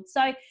this field.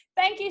 So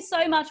thank you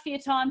so much for your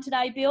time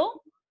today,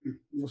 Bill.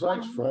 Well,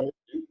 thanks, Frank,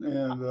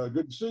 and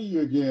good to see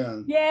you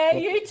again. Yeah,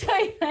 you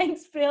too.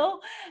 Thanks, Bill.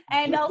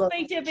 And I'll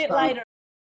speak to you a bit later.